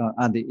course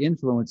on the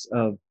influence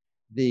of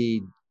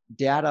the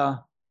data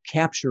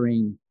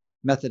capturing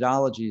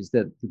methodologies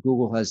that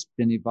Google has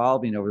been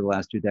evolving over the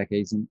last 2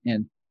 decades,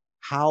 and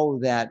how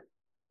that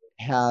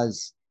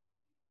has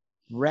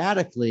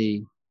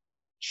radically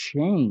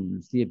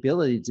changed the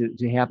ability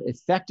to have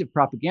effective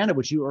propaganda,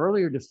 which you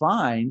earlier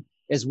defined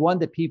as one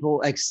that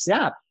people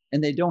accept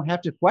and they don't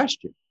have to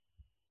question.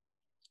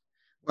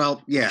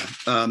 Well, yeah.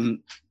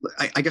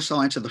 I guess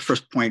I'll answer the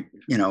first point,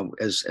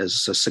 as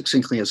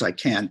succinctly as I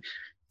can.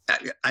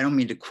 I don't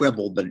mean to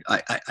quibble, but I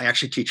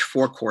actually teach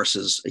 4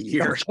 courses a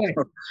year. Okay.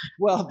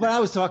 Well, but I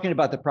was talking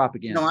about the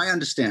propaganda. No, I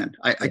understand.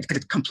 I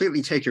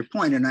completely take your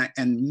point,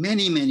 and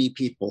many, many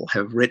people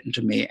have written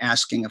to me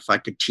asking if I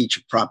could teach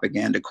a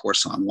propaganda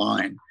course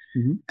online.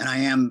 Mm-hmm.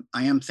 And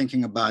I am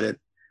thinking about it.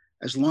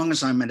 As long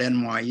as I'm at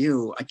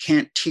NYU, I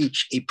can't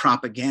teach a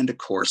propaganda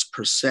course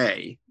per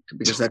se,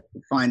 because that's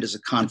defined as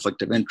a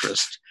conflict of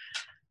interest.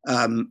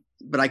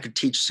 But I could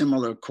teach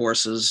similar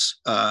courses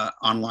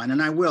online,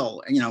 and I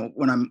will.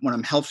 When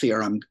I'm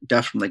healthier, I'm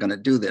definitely going to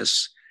do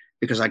this,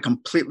 because I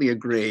completely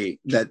agree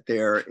that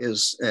there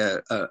is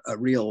a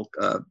real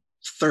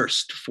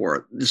thirst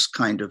for this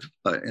kind of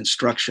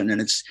instruction, and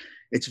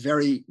it's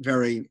very,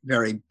 very,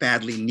 very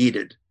badly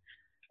needed.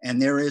 And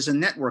there is a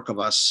network of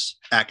us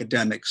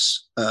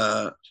academics,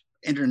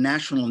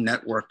 international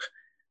network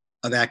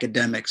of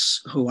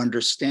academics who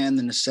understand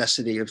the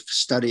necessity of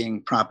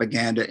studying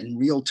propaganda in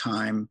real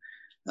time.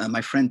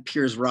 My friend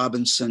Piers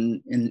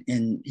Robinson,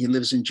 he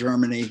lives in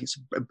Germany. He's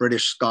a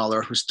British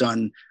scholar who's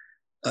done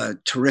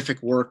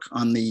terrific work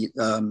on the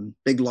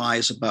big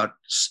lies about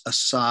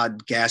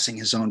Assad gassing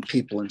his own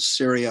people in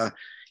Syria.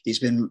 He's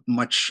been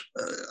much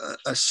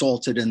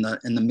assaulted in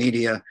the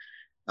media.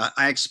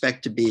 I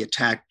expect to be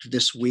attacked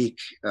this week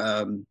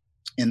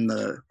in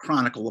the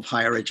Chronicle of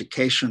Higher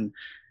Education,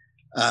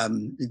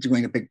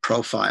 doing a big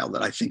profile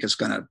that I think is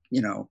going to,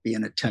 be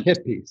an attempt.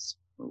 Hit piece.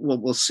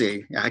 We'll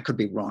see. I could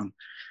be wrong.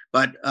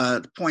 But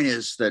the point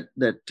is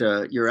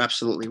that you're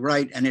absolutely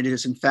right. And it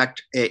is, in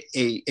fact,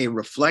 a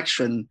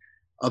reflection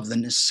of the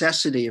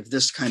necessity of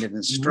this kind of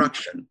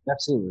instruction. Mm-hmm.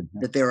 Absolutely.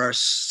 Yeah. That there are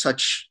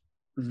such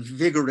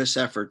vigorous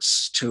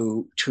efforts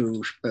to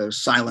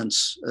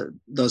silence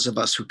those of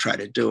us who try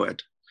to do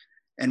it.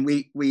 And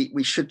we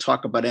should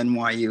talk about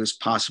NYU's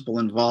possible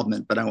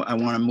involvement, but I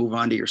want to move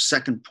on to your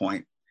second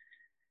point.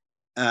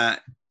 What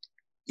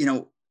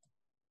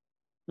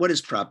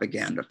is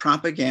propaganda?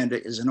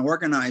 Propaganda is an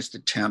organized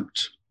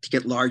attempt to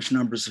get large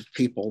numbers of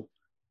people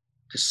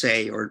to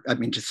say,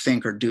 to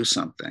think or do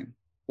something,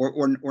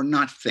 or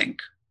not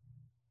think,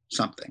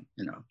 something,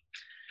 you know.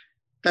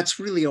 That's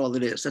really all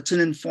it is. That's an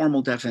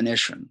informal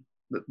definition,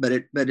 but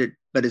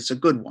it's a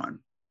good one,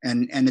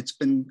 and it's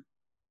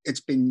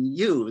been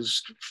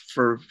used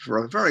for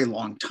a very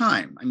long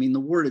time. I mean, the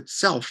word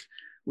itself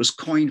was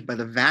coined by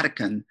the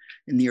Vatican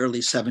in the early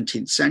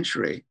 17th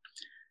century,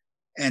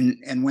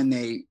 and when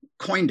they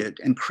coined it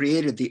and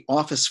created the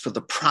Office for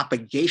the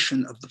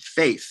Propagation of the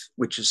Faith,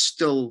 which is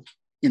still,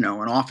 you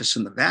know, an office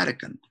in the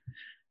Vatican,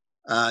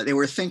 they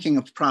were thinking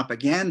of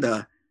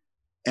propaganda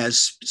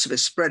as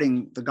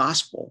spreading the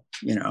gospel,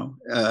 you know,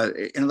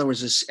 in other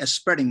words, as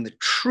spreading the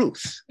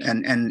truth,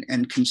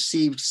 and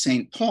conceived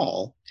St.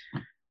 Paul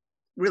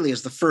really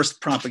as the first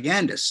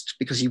propagandist,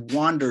 because he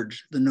wandered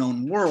the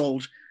known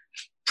world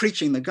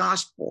preaching the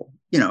gospel,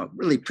 you know,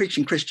 really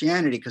preaching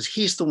Christianity, because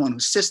he's the one who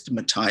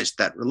systematized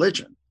that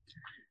religion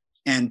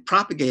and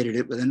propagated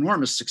it with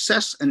enormous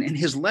success. And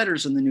his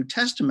letters in the New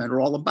Testament are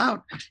all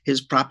about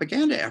his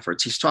propaganda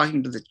efforts. He's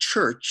talking to the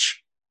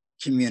church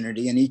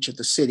community in each of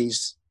the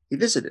cities he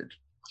visited.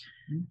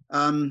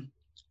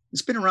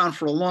 It's been around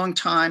for a long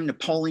time.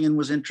 Napoleon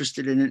was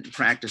interested in it and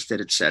practiced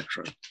it,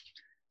 etc.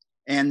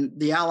 And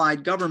the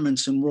Allied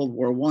governments in World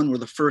War I were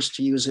the first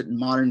to use it in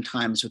modern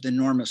times with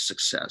enormous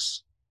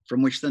success,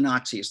 from which the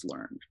Nazis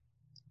learned.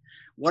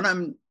 What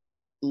I'm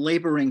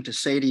laboring to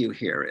say to you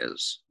here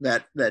is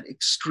that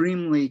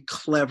extremely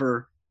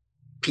clever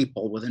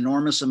people with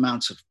enormous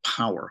amounts of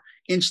power,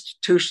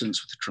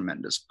 institutions with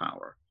tremendous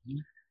power,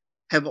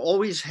 have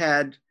always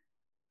had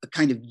a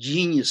kind of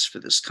genius for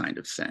this kind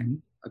of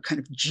thing, a kind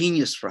of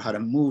genius for how to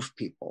move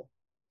people,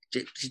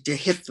 to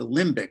hit the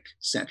limbic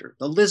center,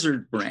 the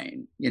lizard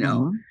brain, you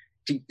know,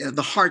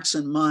 the hearts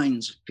and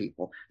minds of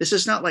people. This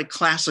is not like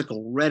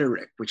classical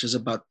rhetoric, which is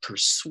about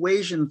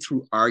persuasion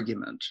through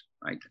argument,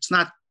 right? It's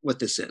not what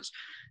this is.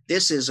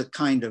 This is a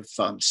kind of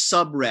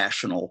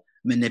sub-rational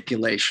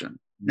manipulation.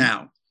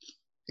 Now,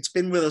 it's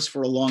been with us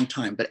for a long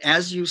time, but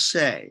as you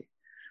say,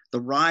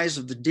 the rise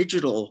of the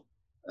digital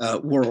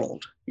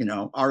world, you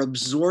know, our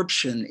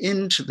absorption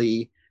into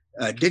the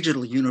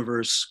digital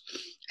universe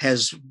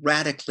has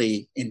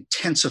radically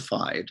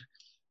intensified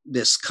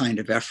this kind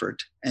of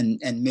effort and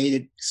made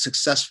it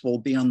successful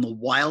beyond the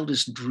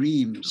wildest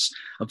dreams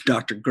of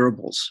Dr.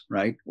 Goebbels,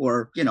 right?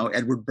 Or, you know,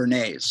 Edward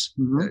Bernays,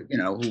 you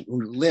know,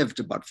 who lived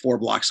about 4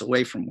 blocks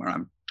away from where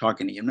I'm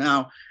talking to you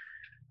now,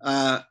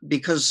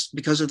 because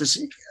of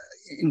this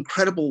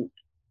incredible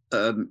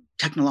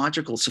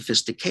technological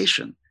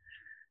sophistication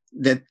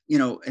that, you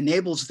know,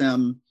 enables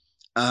them,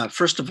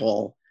 first of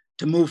all,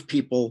 to move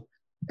people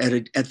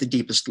at the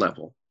deepest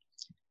level.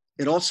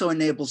 It also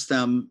enables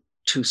them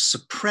to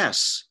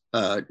suppress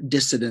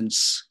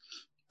dissidents,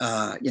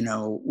 you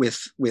know,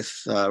 with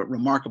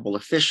remarkable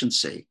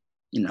efficiency,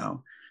 you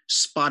know,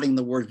 spotting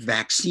the word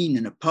vaccine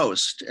in a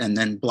post and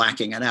then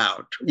blacking it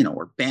out, you know,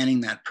 or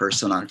banning that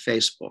person on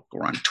Facebook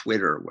or on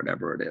Twitter or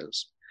whatever it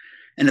is.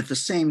 And at the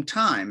same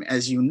time,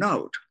 as you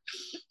note,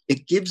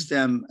 it gives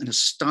them an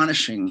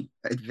astonishing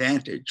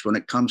advantage when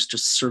it comes to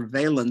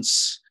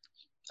surveillance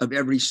of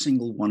every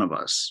single one of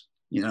us.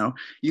 You know,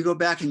 you go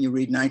back and you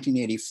read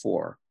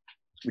 1984,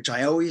 which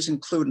I always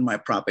include in my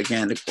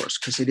propaganda course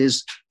because it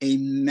is a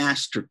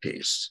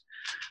masterpiece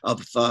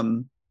of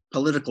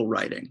political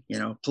writing, you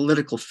know,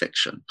 political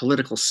fiction,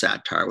 political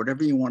satire,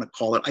 whatever you want to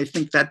call it. I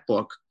think that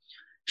book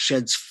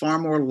sheds far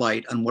more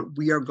light on what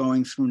we are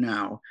going through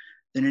now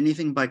than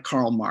anything by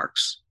Karl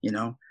Marx. You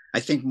know, I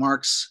think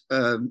Marx,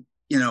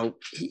 you know,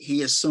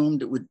 he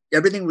assumed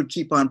everything would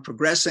keep on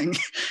progressing,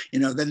 you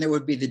know, then there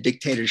would be the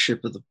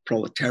dictatorship of the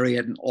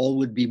proletariat and all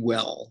would be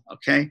well,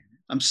 okay?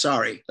 I'm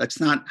sorry, that's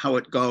not how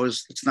it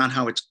goes. It's not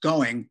how it's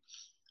going.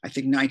 I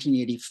think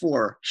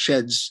 1984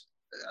 sheds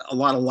a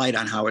lot of light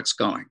on how it's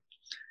going.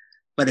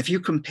 But if you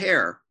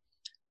compare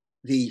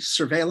the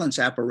surveillance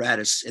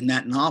apparatus in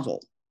that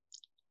novel,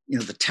 you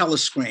know, the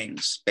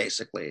telescreens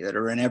basically that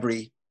are in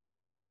every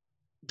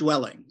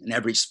dwelling, in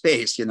every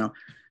space, you know,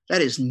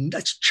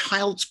 that's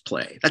child's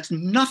play. That's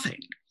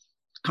nothing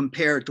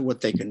compared to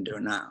what they can do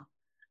now,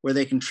 where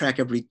they can track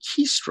every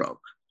keystroke,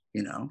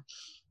 you know,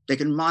 they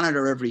can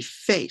monitor every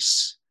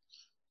face.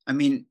 I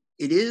mean,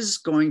 it is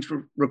going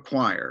to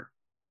require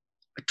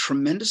a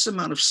tremendous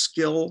amount of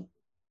skill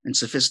and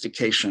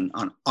sophistication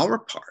on our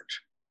part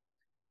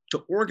to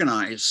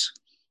organize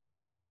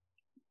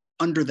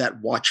under that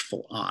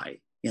watchful eye.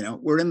 You know,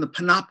 we're in the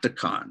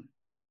panopticon.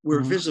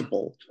 We're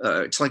visible.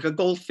 It's like a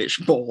goldfish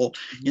bowl,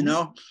 you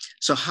know?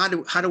 So how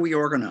do we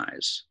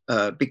organize?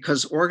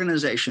 Because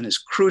organization is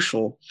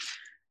crucial.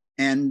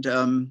 And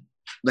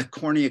the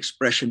corny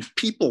expression,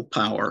 people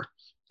power,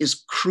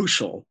 is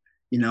crucial.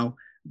 You know,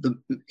 the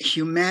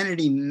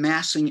humanity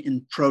massing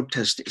in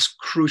protest is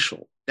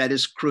crucial. That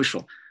is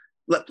crucial.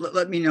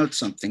 Let me note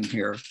something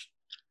here.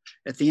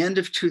 At the end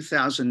of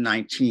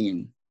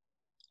 2019,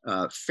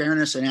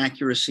 Fairness and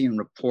Accuracy in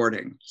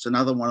Reporting, it's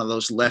another one of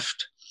those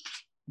left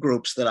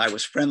groups that I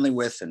was friendly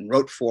with and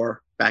wrote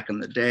for back in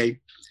the day.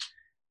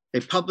 They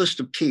published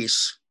a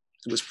piece,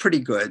 it was pretty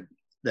good,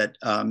 that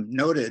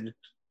noted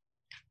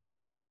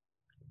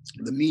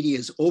the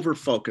media's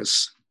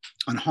overfocus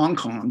on Hong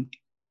Kong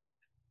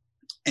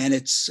And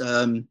it's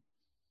the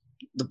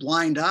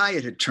blind eye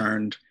it had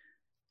turned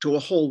to a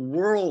whole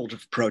world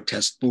of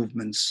protest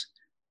movements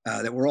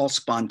that were all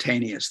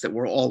spontaneous, that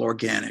were all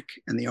organic.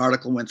 And the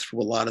article went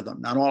through a lot of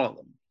them, not all of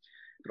them.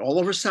 But all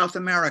over South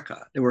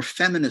America, there were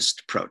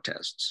feminist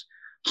protests.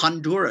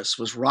 Honduras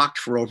was rocked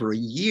for over a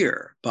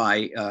year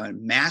by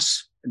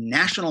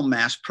national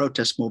mass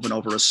protest movement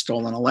over a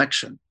stolen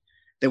election.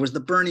 There was the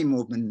Bernie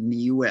movement in the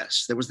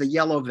US. There was the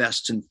Yellow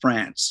Vests in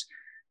France.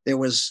 There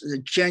was a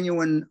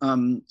genuine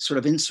sort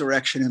of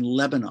insurrection in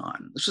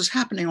Lebanon. This was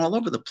happening all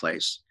over the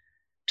place,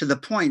 to the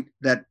point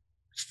that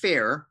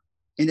FAIR,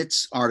 in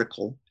its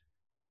article,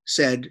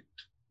 said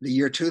the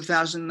year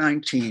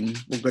 2019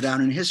 will go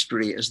down in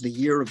history as the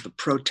year of the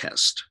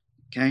protest.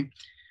 Okay.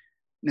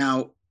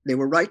 Now, they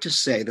were right to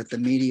say that the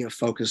media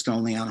focused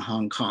only on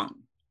Hong Kong.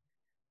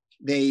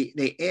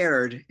 They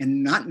erred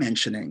in not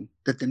mentioning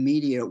that the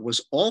media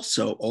was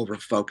also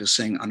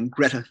over-focusing on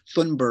Greta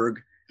Thunberg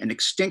and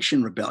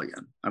Extinction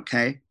Rebellion,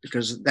 okay?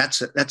 Because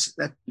that's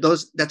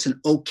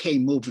an okay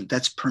movement.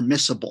 That's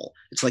permissible.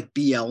 It's like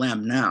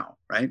BLM now,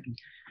 right?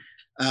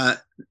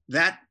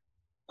 That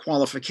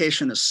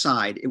qualification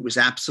aside, it was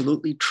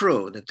absolutely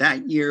true that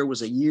that year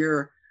was a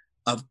year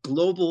of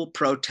global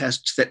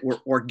protests that were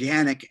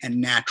organic and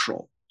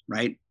natural,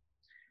 right?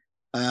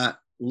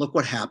 Look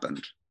what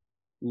happened.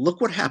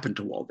 Look what happened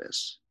to all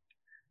this.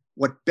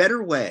 What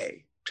better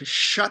way to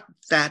shut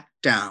that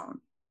down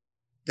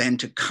than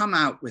to come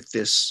out with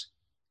this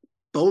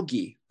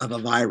bogey of a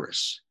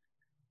virus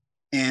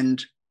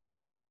and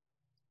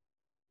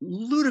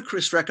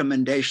ludicrous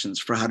recommendations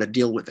for how to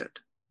deal with it,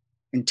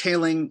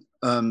 entailing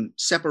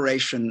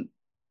separation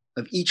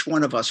of each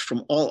one of us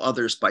from all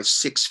others by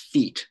 6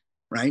 feet,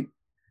 right?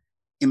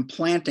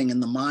 Implanting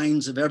in the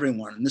minds of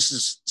everyone, and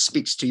this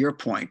speaks to your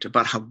point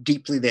about how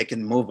deeply they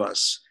can move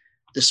us,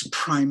 this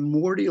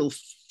primordial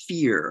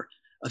fear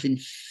of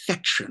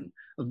infection,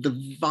 of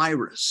the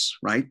virus,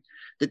 right?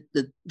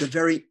 The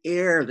very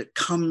air that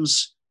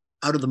comes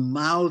out of the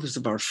mouths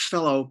of our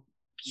fellow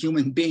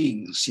human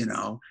beings, you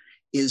know,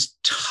 is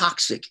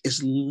toxic,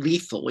 is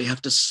lethal. We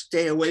have to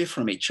stay away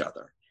from each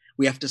other.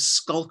 We have to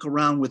skulk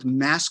around with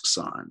masks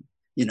on,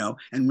 you know,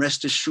 and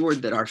rest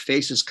assured that our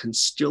faces can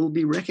still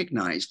be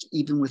recognized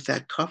even with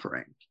that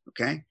covering,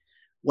 okay?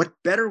 What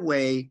better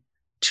way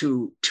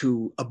to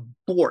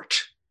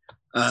abort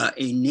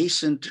a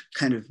nascent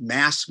kind of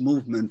mass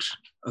movement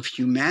of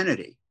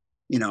humanity,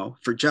 you know,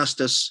 for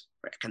justice,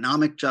 for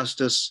economic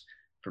justice,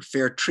 for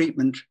fair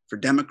treatment, for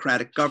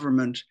democratic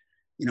government,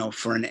 you know,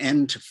 for an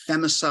end to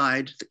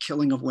femicide, the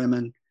killing of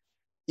women,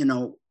 you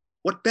know,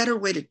 what better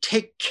way to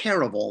take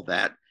care of all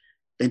that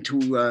than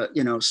to,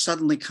 you know,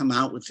 suddenly come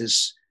out with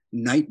this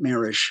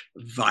nightmarish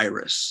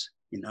virus,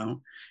 you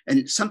know?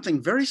 And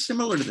something very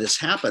similar to this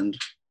happened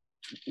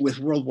with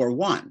World War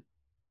I,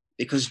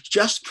 because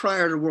just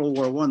prior to World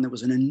War I, there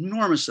was an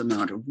enormous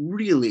amount of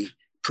really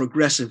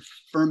progressive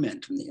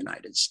ferment in the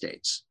United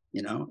States,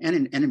 you know,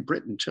 and in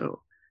Britain too,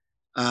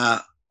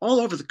 all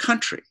over the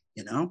country,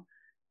 you know?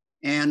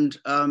 And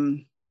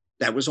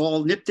that was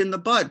all nipped in the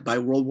bud by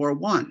World War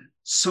I.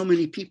 So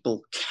many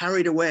people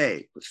carried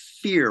away with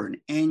fear and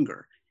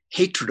anger,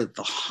 hatred of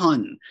the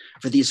Hun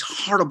for these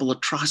horrible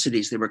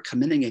atrocities they were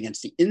committing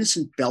against the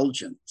innocent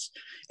Belgians,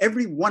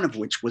 every one of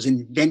which was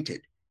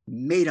invented,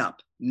 made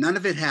up. None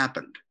of it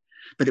happened.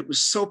 But it was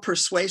so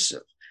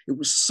persuasive, it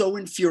was so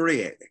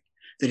infuriating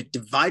that it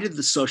divided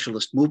the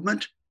socialist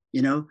movement,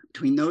 you know,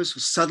 between those who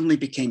suddenly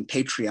became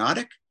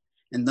patriotic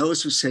and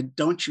those who said,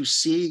 don't you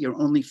see,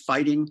 you're only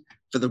fighting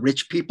for the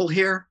rich people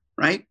here,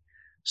 right?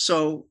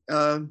 So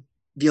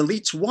the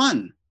elites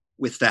won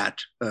with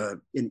that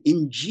an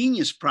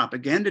ingenious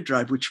propaganda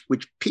drive,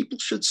 which people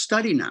should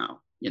study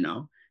now, you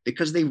know,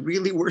 because they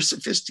really were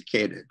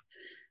sophisticated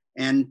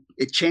and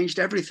it changed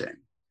everything.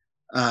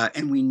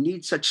 And we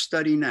need such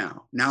study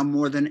now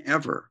more than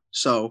ever.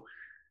 So,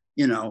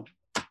 you know,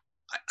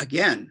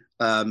 again,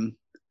 I'm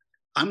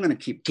going to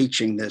keep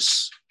teaching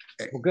this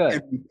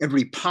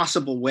every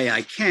possible way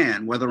I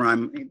can, whether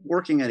I'm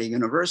working at a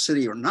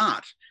university or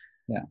not.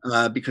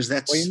 Yeah. Because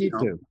that's, well, you need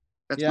to.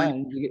 That's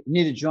you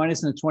need to join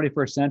us in the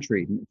 21st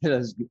century.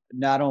 It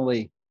not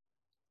only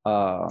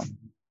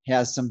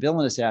has some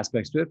villainous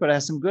aspects to it, but it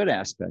has some good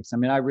aspects. I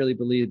mean, I really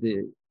believe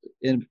the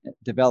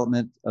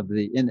development of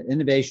the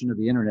innovation of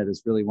the internet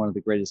is really one of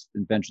the greatest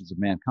inventions of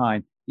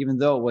mankind, even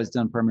though it was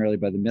done primarily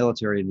by the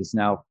military and is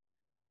now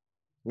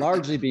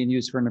largely being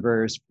used for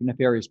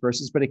nefarious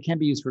purposes, but it can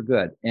be used for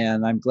good.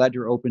 And I'm glad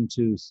you're open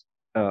to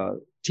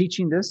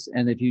teaching this.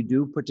 And if you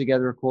do put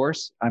together a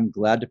course, I'm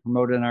glad to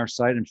promote it on our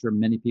site. I'm sure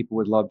many people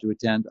would love to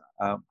attend.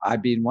 I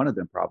being one of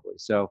them probably.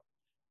 So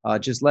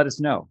just let us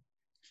know.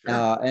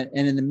 Sure.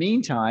 And in the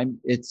meantime,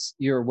 it's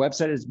your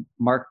website is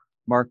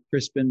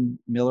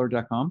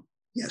markcrispinmiller.com.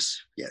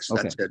 Yes,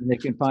 okay. That's it. And they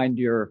can find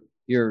your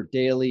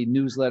daily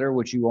newsletter,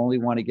 which you only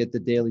want to get the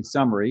daily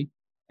summary,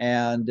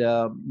 and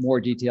more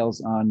details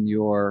on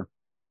your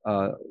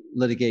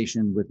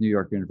litigation with New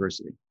York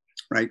University.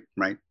 Right.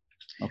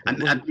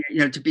 Okay. You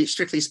know, to be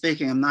strictly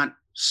speaking, I'm not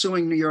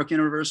suing New York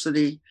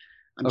University.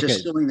 I'm just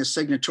Okay. stealing the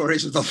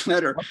signatories of the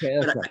letter. Okay,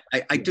 that's But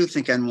right. I do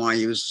think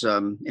NYU's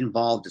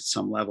involved at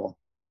some level.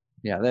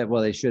 Yeah,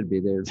 well, they should be.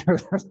 They're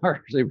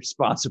largely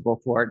responsible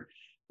for it,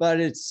 but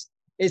it's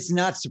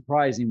not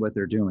surprising what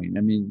they're doing.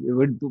 I mean, it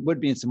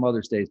would be in some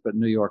other states, but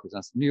New York is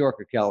not. New York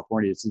or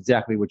California, it's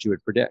exactly what you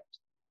would predict.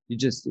 You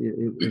just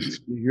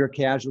you're a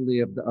casualty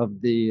of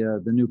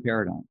the new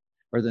paradigm,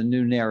 or the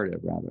new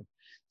narrative rather.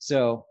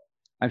 So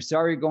I'm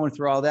sorry going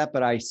through all that,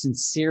 but I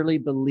sincerely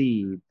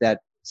believe that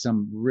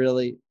something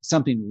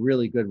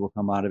really good will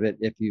come out of it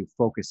if you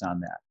focus on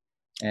that.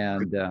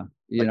 And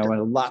and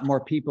a lot more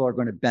people are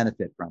going to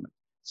benefit from it.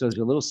 So there's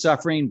a little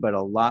suffering, but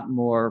a lot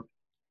more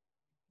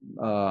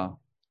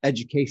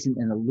education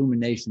and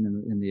illumination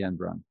in the end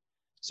run.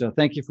 So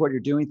thank you for what you're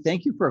doing.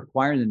 Thank you for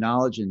acquiring the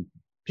knowledge and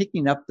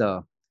picking up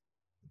the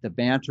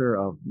banter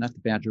of, not the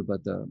banter,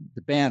 but the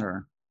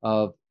banner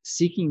of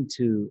seeking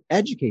to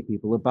educate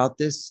people about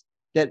this,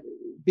 that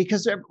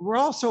because we're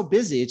all so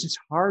busy, it's just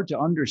hard to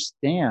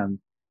understand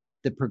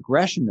the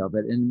progression of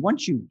it. And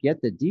once you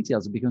get the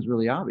details, it becomes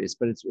really obvious,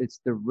 but it's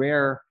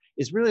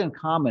really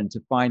uncommon to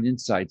find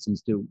insights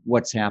into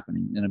what's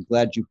happening. And I'm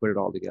glad you put it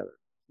all together.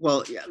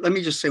 Well, yeah, let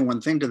me just say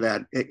one thing to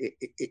that.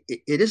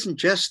 It isn't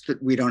just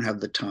that we don't have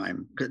the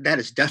time. That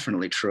is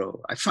definitely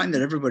true. I find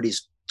that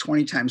everybody's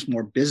 20 times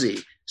more busy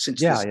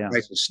since this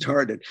crisis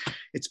started.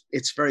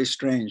 It's very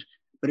strange.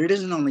 But it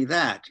isn't only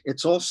that.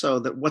 It's also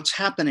that what's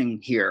happening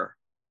here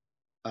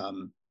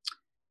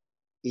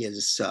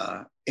is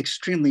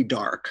extremely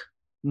dark.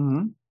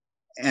 Mm-hmm.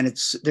 And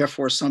it's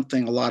therefore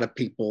something a lot of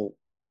people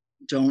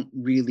don't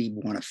really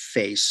want to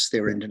face.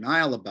 They're in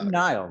denial about it.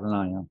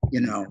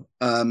 Denial.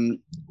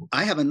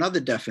 I have another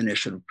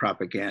definition of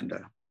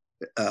propaganda,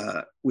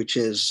 which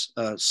is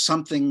a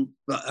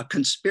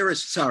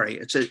conspiracy. Sorry,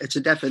 it's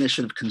a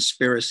definition of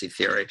conspiracy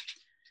theory.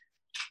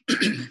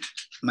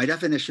 My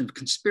definition of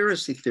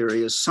conspiracy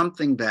theory is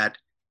something that,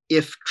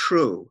 if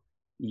true,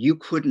 you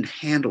couldn't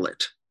handle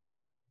it.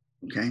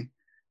 Okay.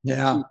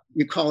 Yeah.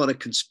 You call it a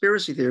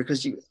conspiracy theory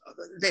because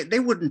they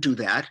wouldn't do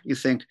that. You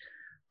think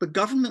the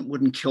government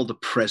wouldn't kill the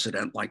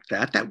president like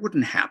that. That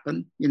wouldn't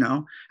happen,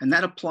 and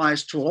that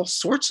applies to all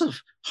sorts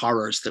of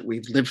horrors that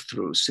we've lived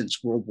through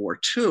since World War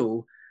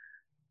II.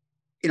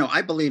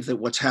 I believe that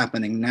what's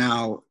happening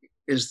now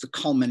is the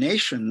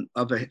culmination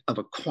of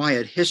a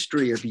quiet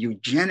history of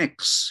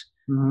eugenics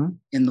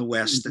in the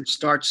West that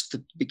starts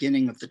the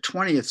beginning of the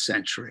 20th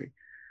century,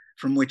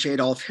 from which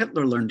Adolf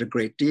Hitler learned a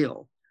great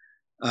deal.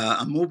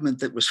 A movement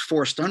that was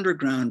forced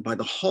underground by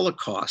the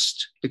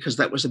Holocaust because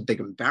that was a big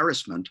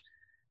embarrassment,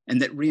 and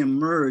that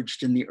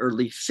reemerged in the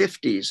early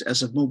 50s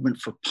as a movement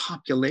for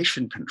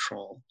population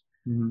control.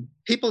 Mm-hmm.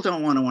 People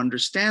don't want to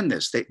understand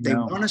this. They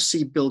want to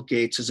see Bill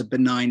Gates as a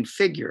benign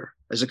figure,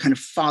 as a kind of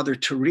Father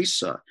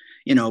Teresa,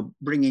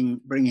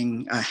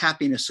 bringing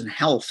happiness and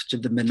health to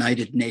the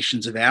benighted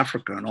nations of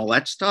Africa and all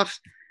that stuff.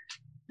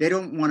 They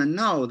don't want to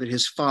know that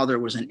his father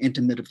was an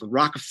intimate of the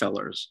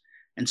Rockefellers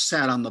and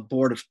sat on the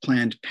board of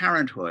Planned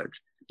Parenthood,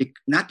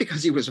 not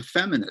because he was a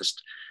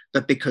feminist,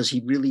 but because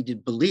he really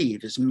did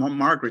believe, as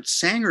Margaret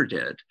Sanger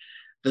did,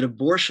 that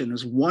abortion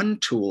is one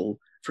tool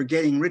for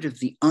getting rid of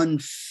the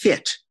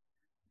unfit.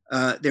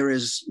 There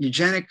is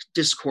eugenic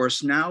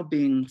discourse now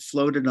being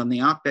floated on the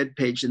op-ed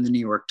page in the New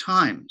York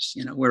Times,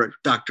 where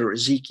Dr.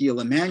 Ezekiel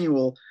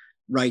Emanuel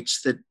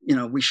writes that,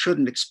 we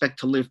shouldn't expect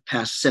to live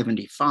past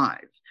 75.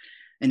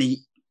 And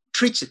he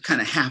treats it kind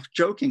of half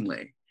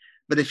jokingly.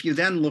 But if you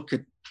then look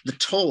at the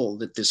toll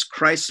that this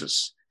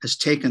crisis has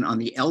taken on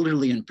the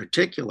elderly in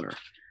particular,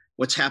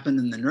 what's happened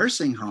in the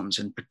nursing homes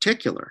in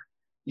particular,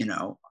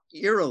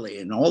 eerily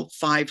in all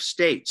 5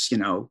 states,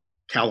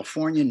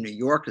 California, New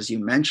York, as you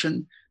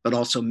mentioned, but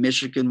also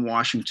Michigan,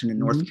 Washington, and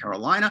North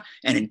Carolina,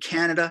 and in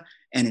Canada,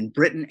 and in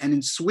Britain, and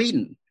in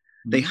Sweden.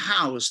 Mm-hmm. They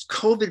housed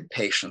COVID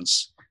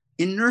patients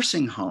in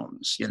nursing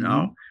homes.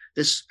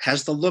 This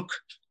has the look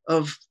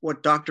of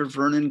what Dr.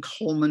 Vernon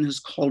Coleman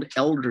has called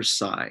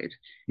eldercide.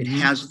 It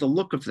has the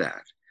look of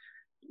that.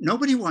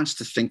 Nobody wants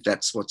to think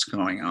that's what's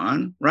going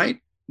on, right?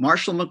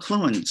 Marshall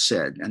McLuhan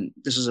said, and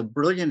this is a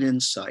brilliant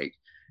insight,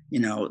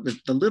 that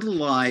the little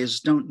lies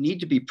don't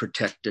need to be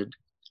protected,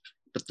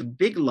 but the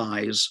big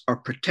lies are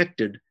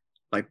protected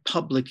by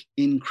public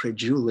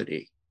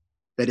incredulity.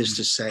 That is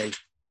to say,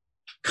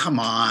 come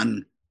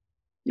on,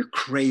 you're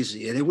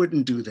crazy. They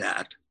wouldn't do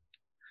that.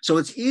 So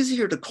it's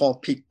easier to call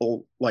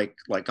people like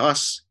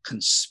us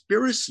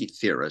conspiracy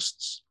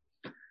theorists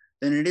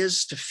than it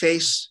is to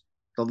face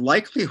the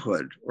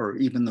likelihood or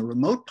even the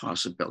remote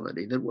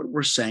possibility that what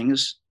we're saying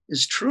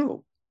is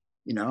true.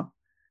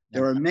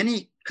 There are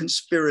many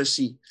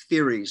conspiracy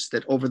theories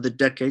that over the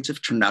decades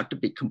have turned out to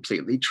be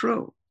completely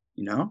true.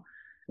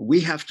 We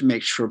have to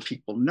make sure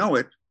people know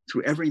it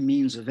through every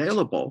means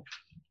available.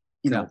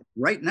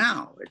 Right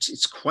now,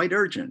 it's quite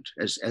urgent,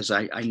 as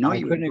I know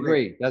you couldn't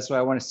agree. That's why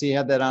I want to see you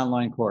have that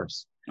online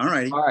course. All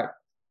right.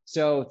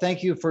 So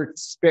thank you for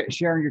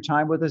sharing your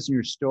time with us and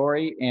your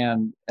story,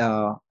 and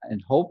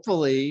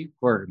hopefully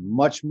for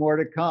much more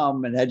to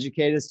come, and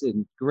educate us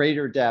in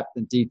greater depth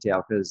and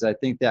detail, because I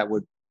think that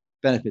would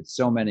benefit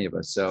so many of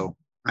us. So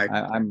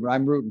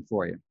I'm rooting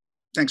for you.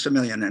 Thanks a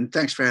million, and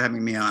thanks for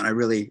having me on. I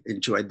really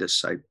enjoyed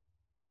this. I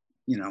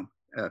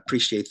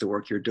appreciate the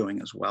work you're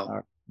doing as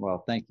well.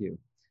 Well, thank you.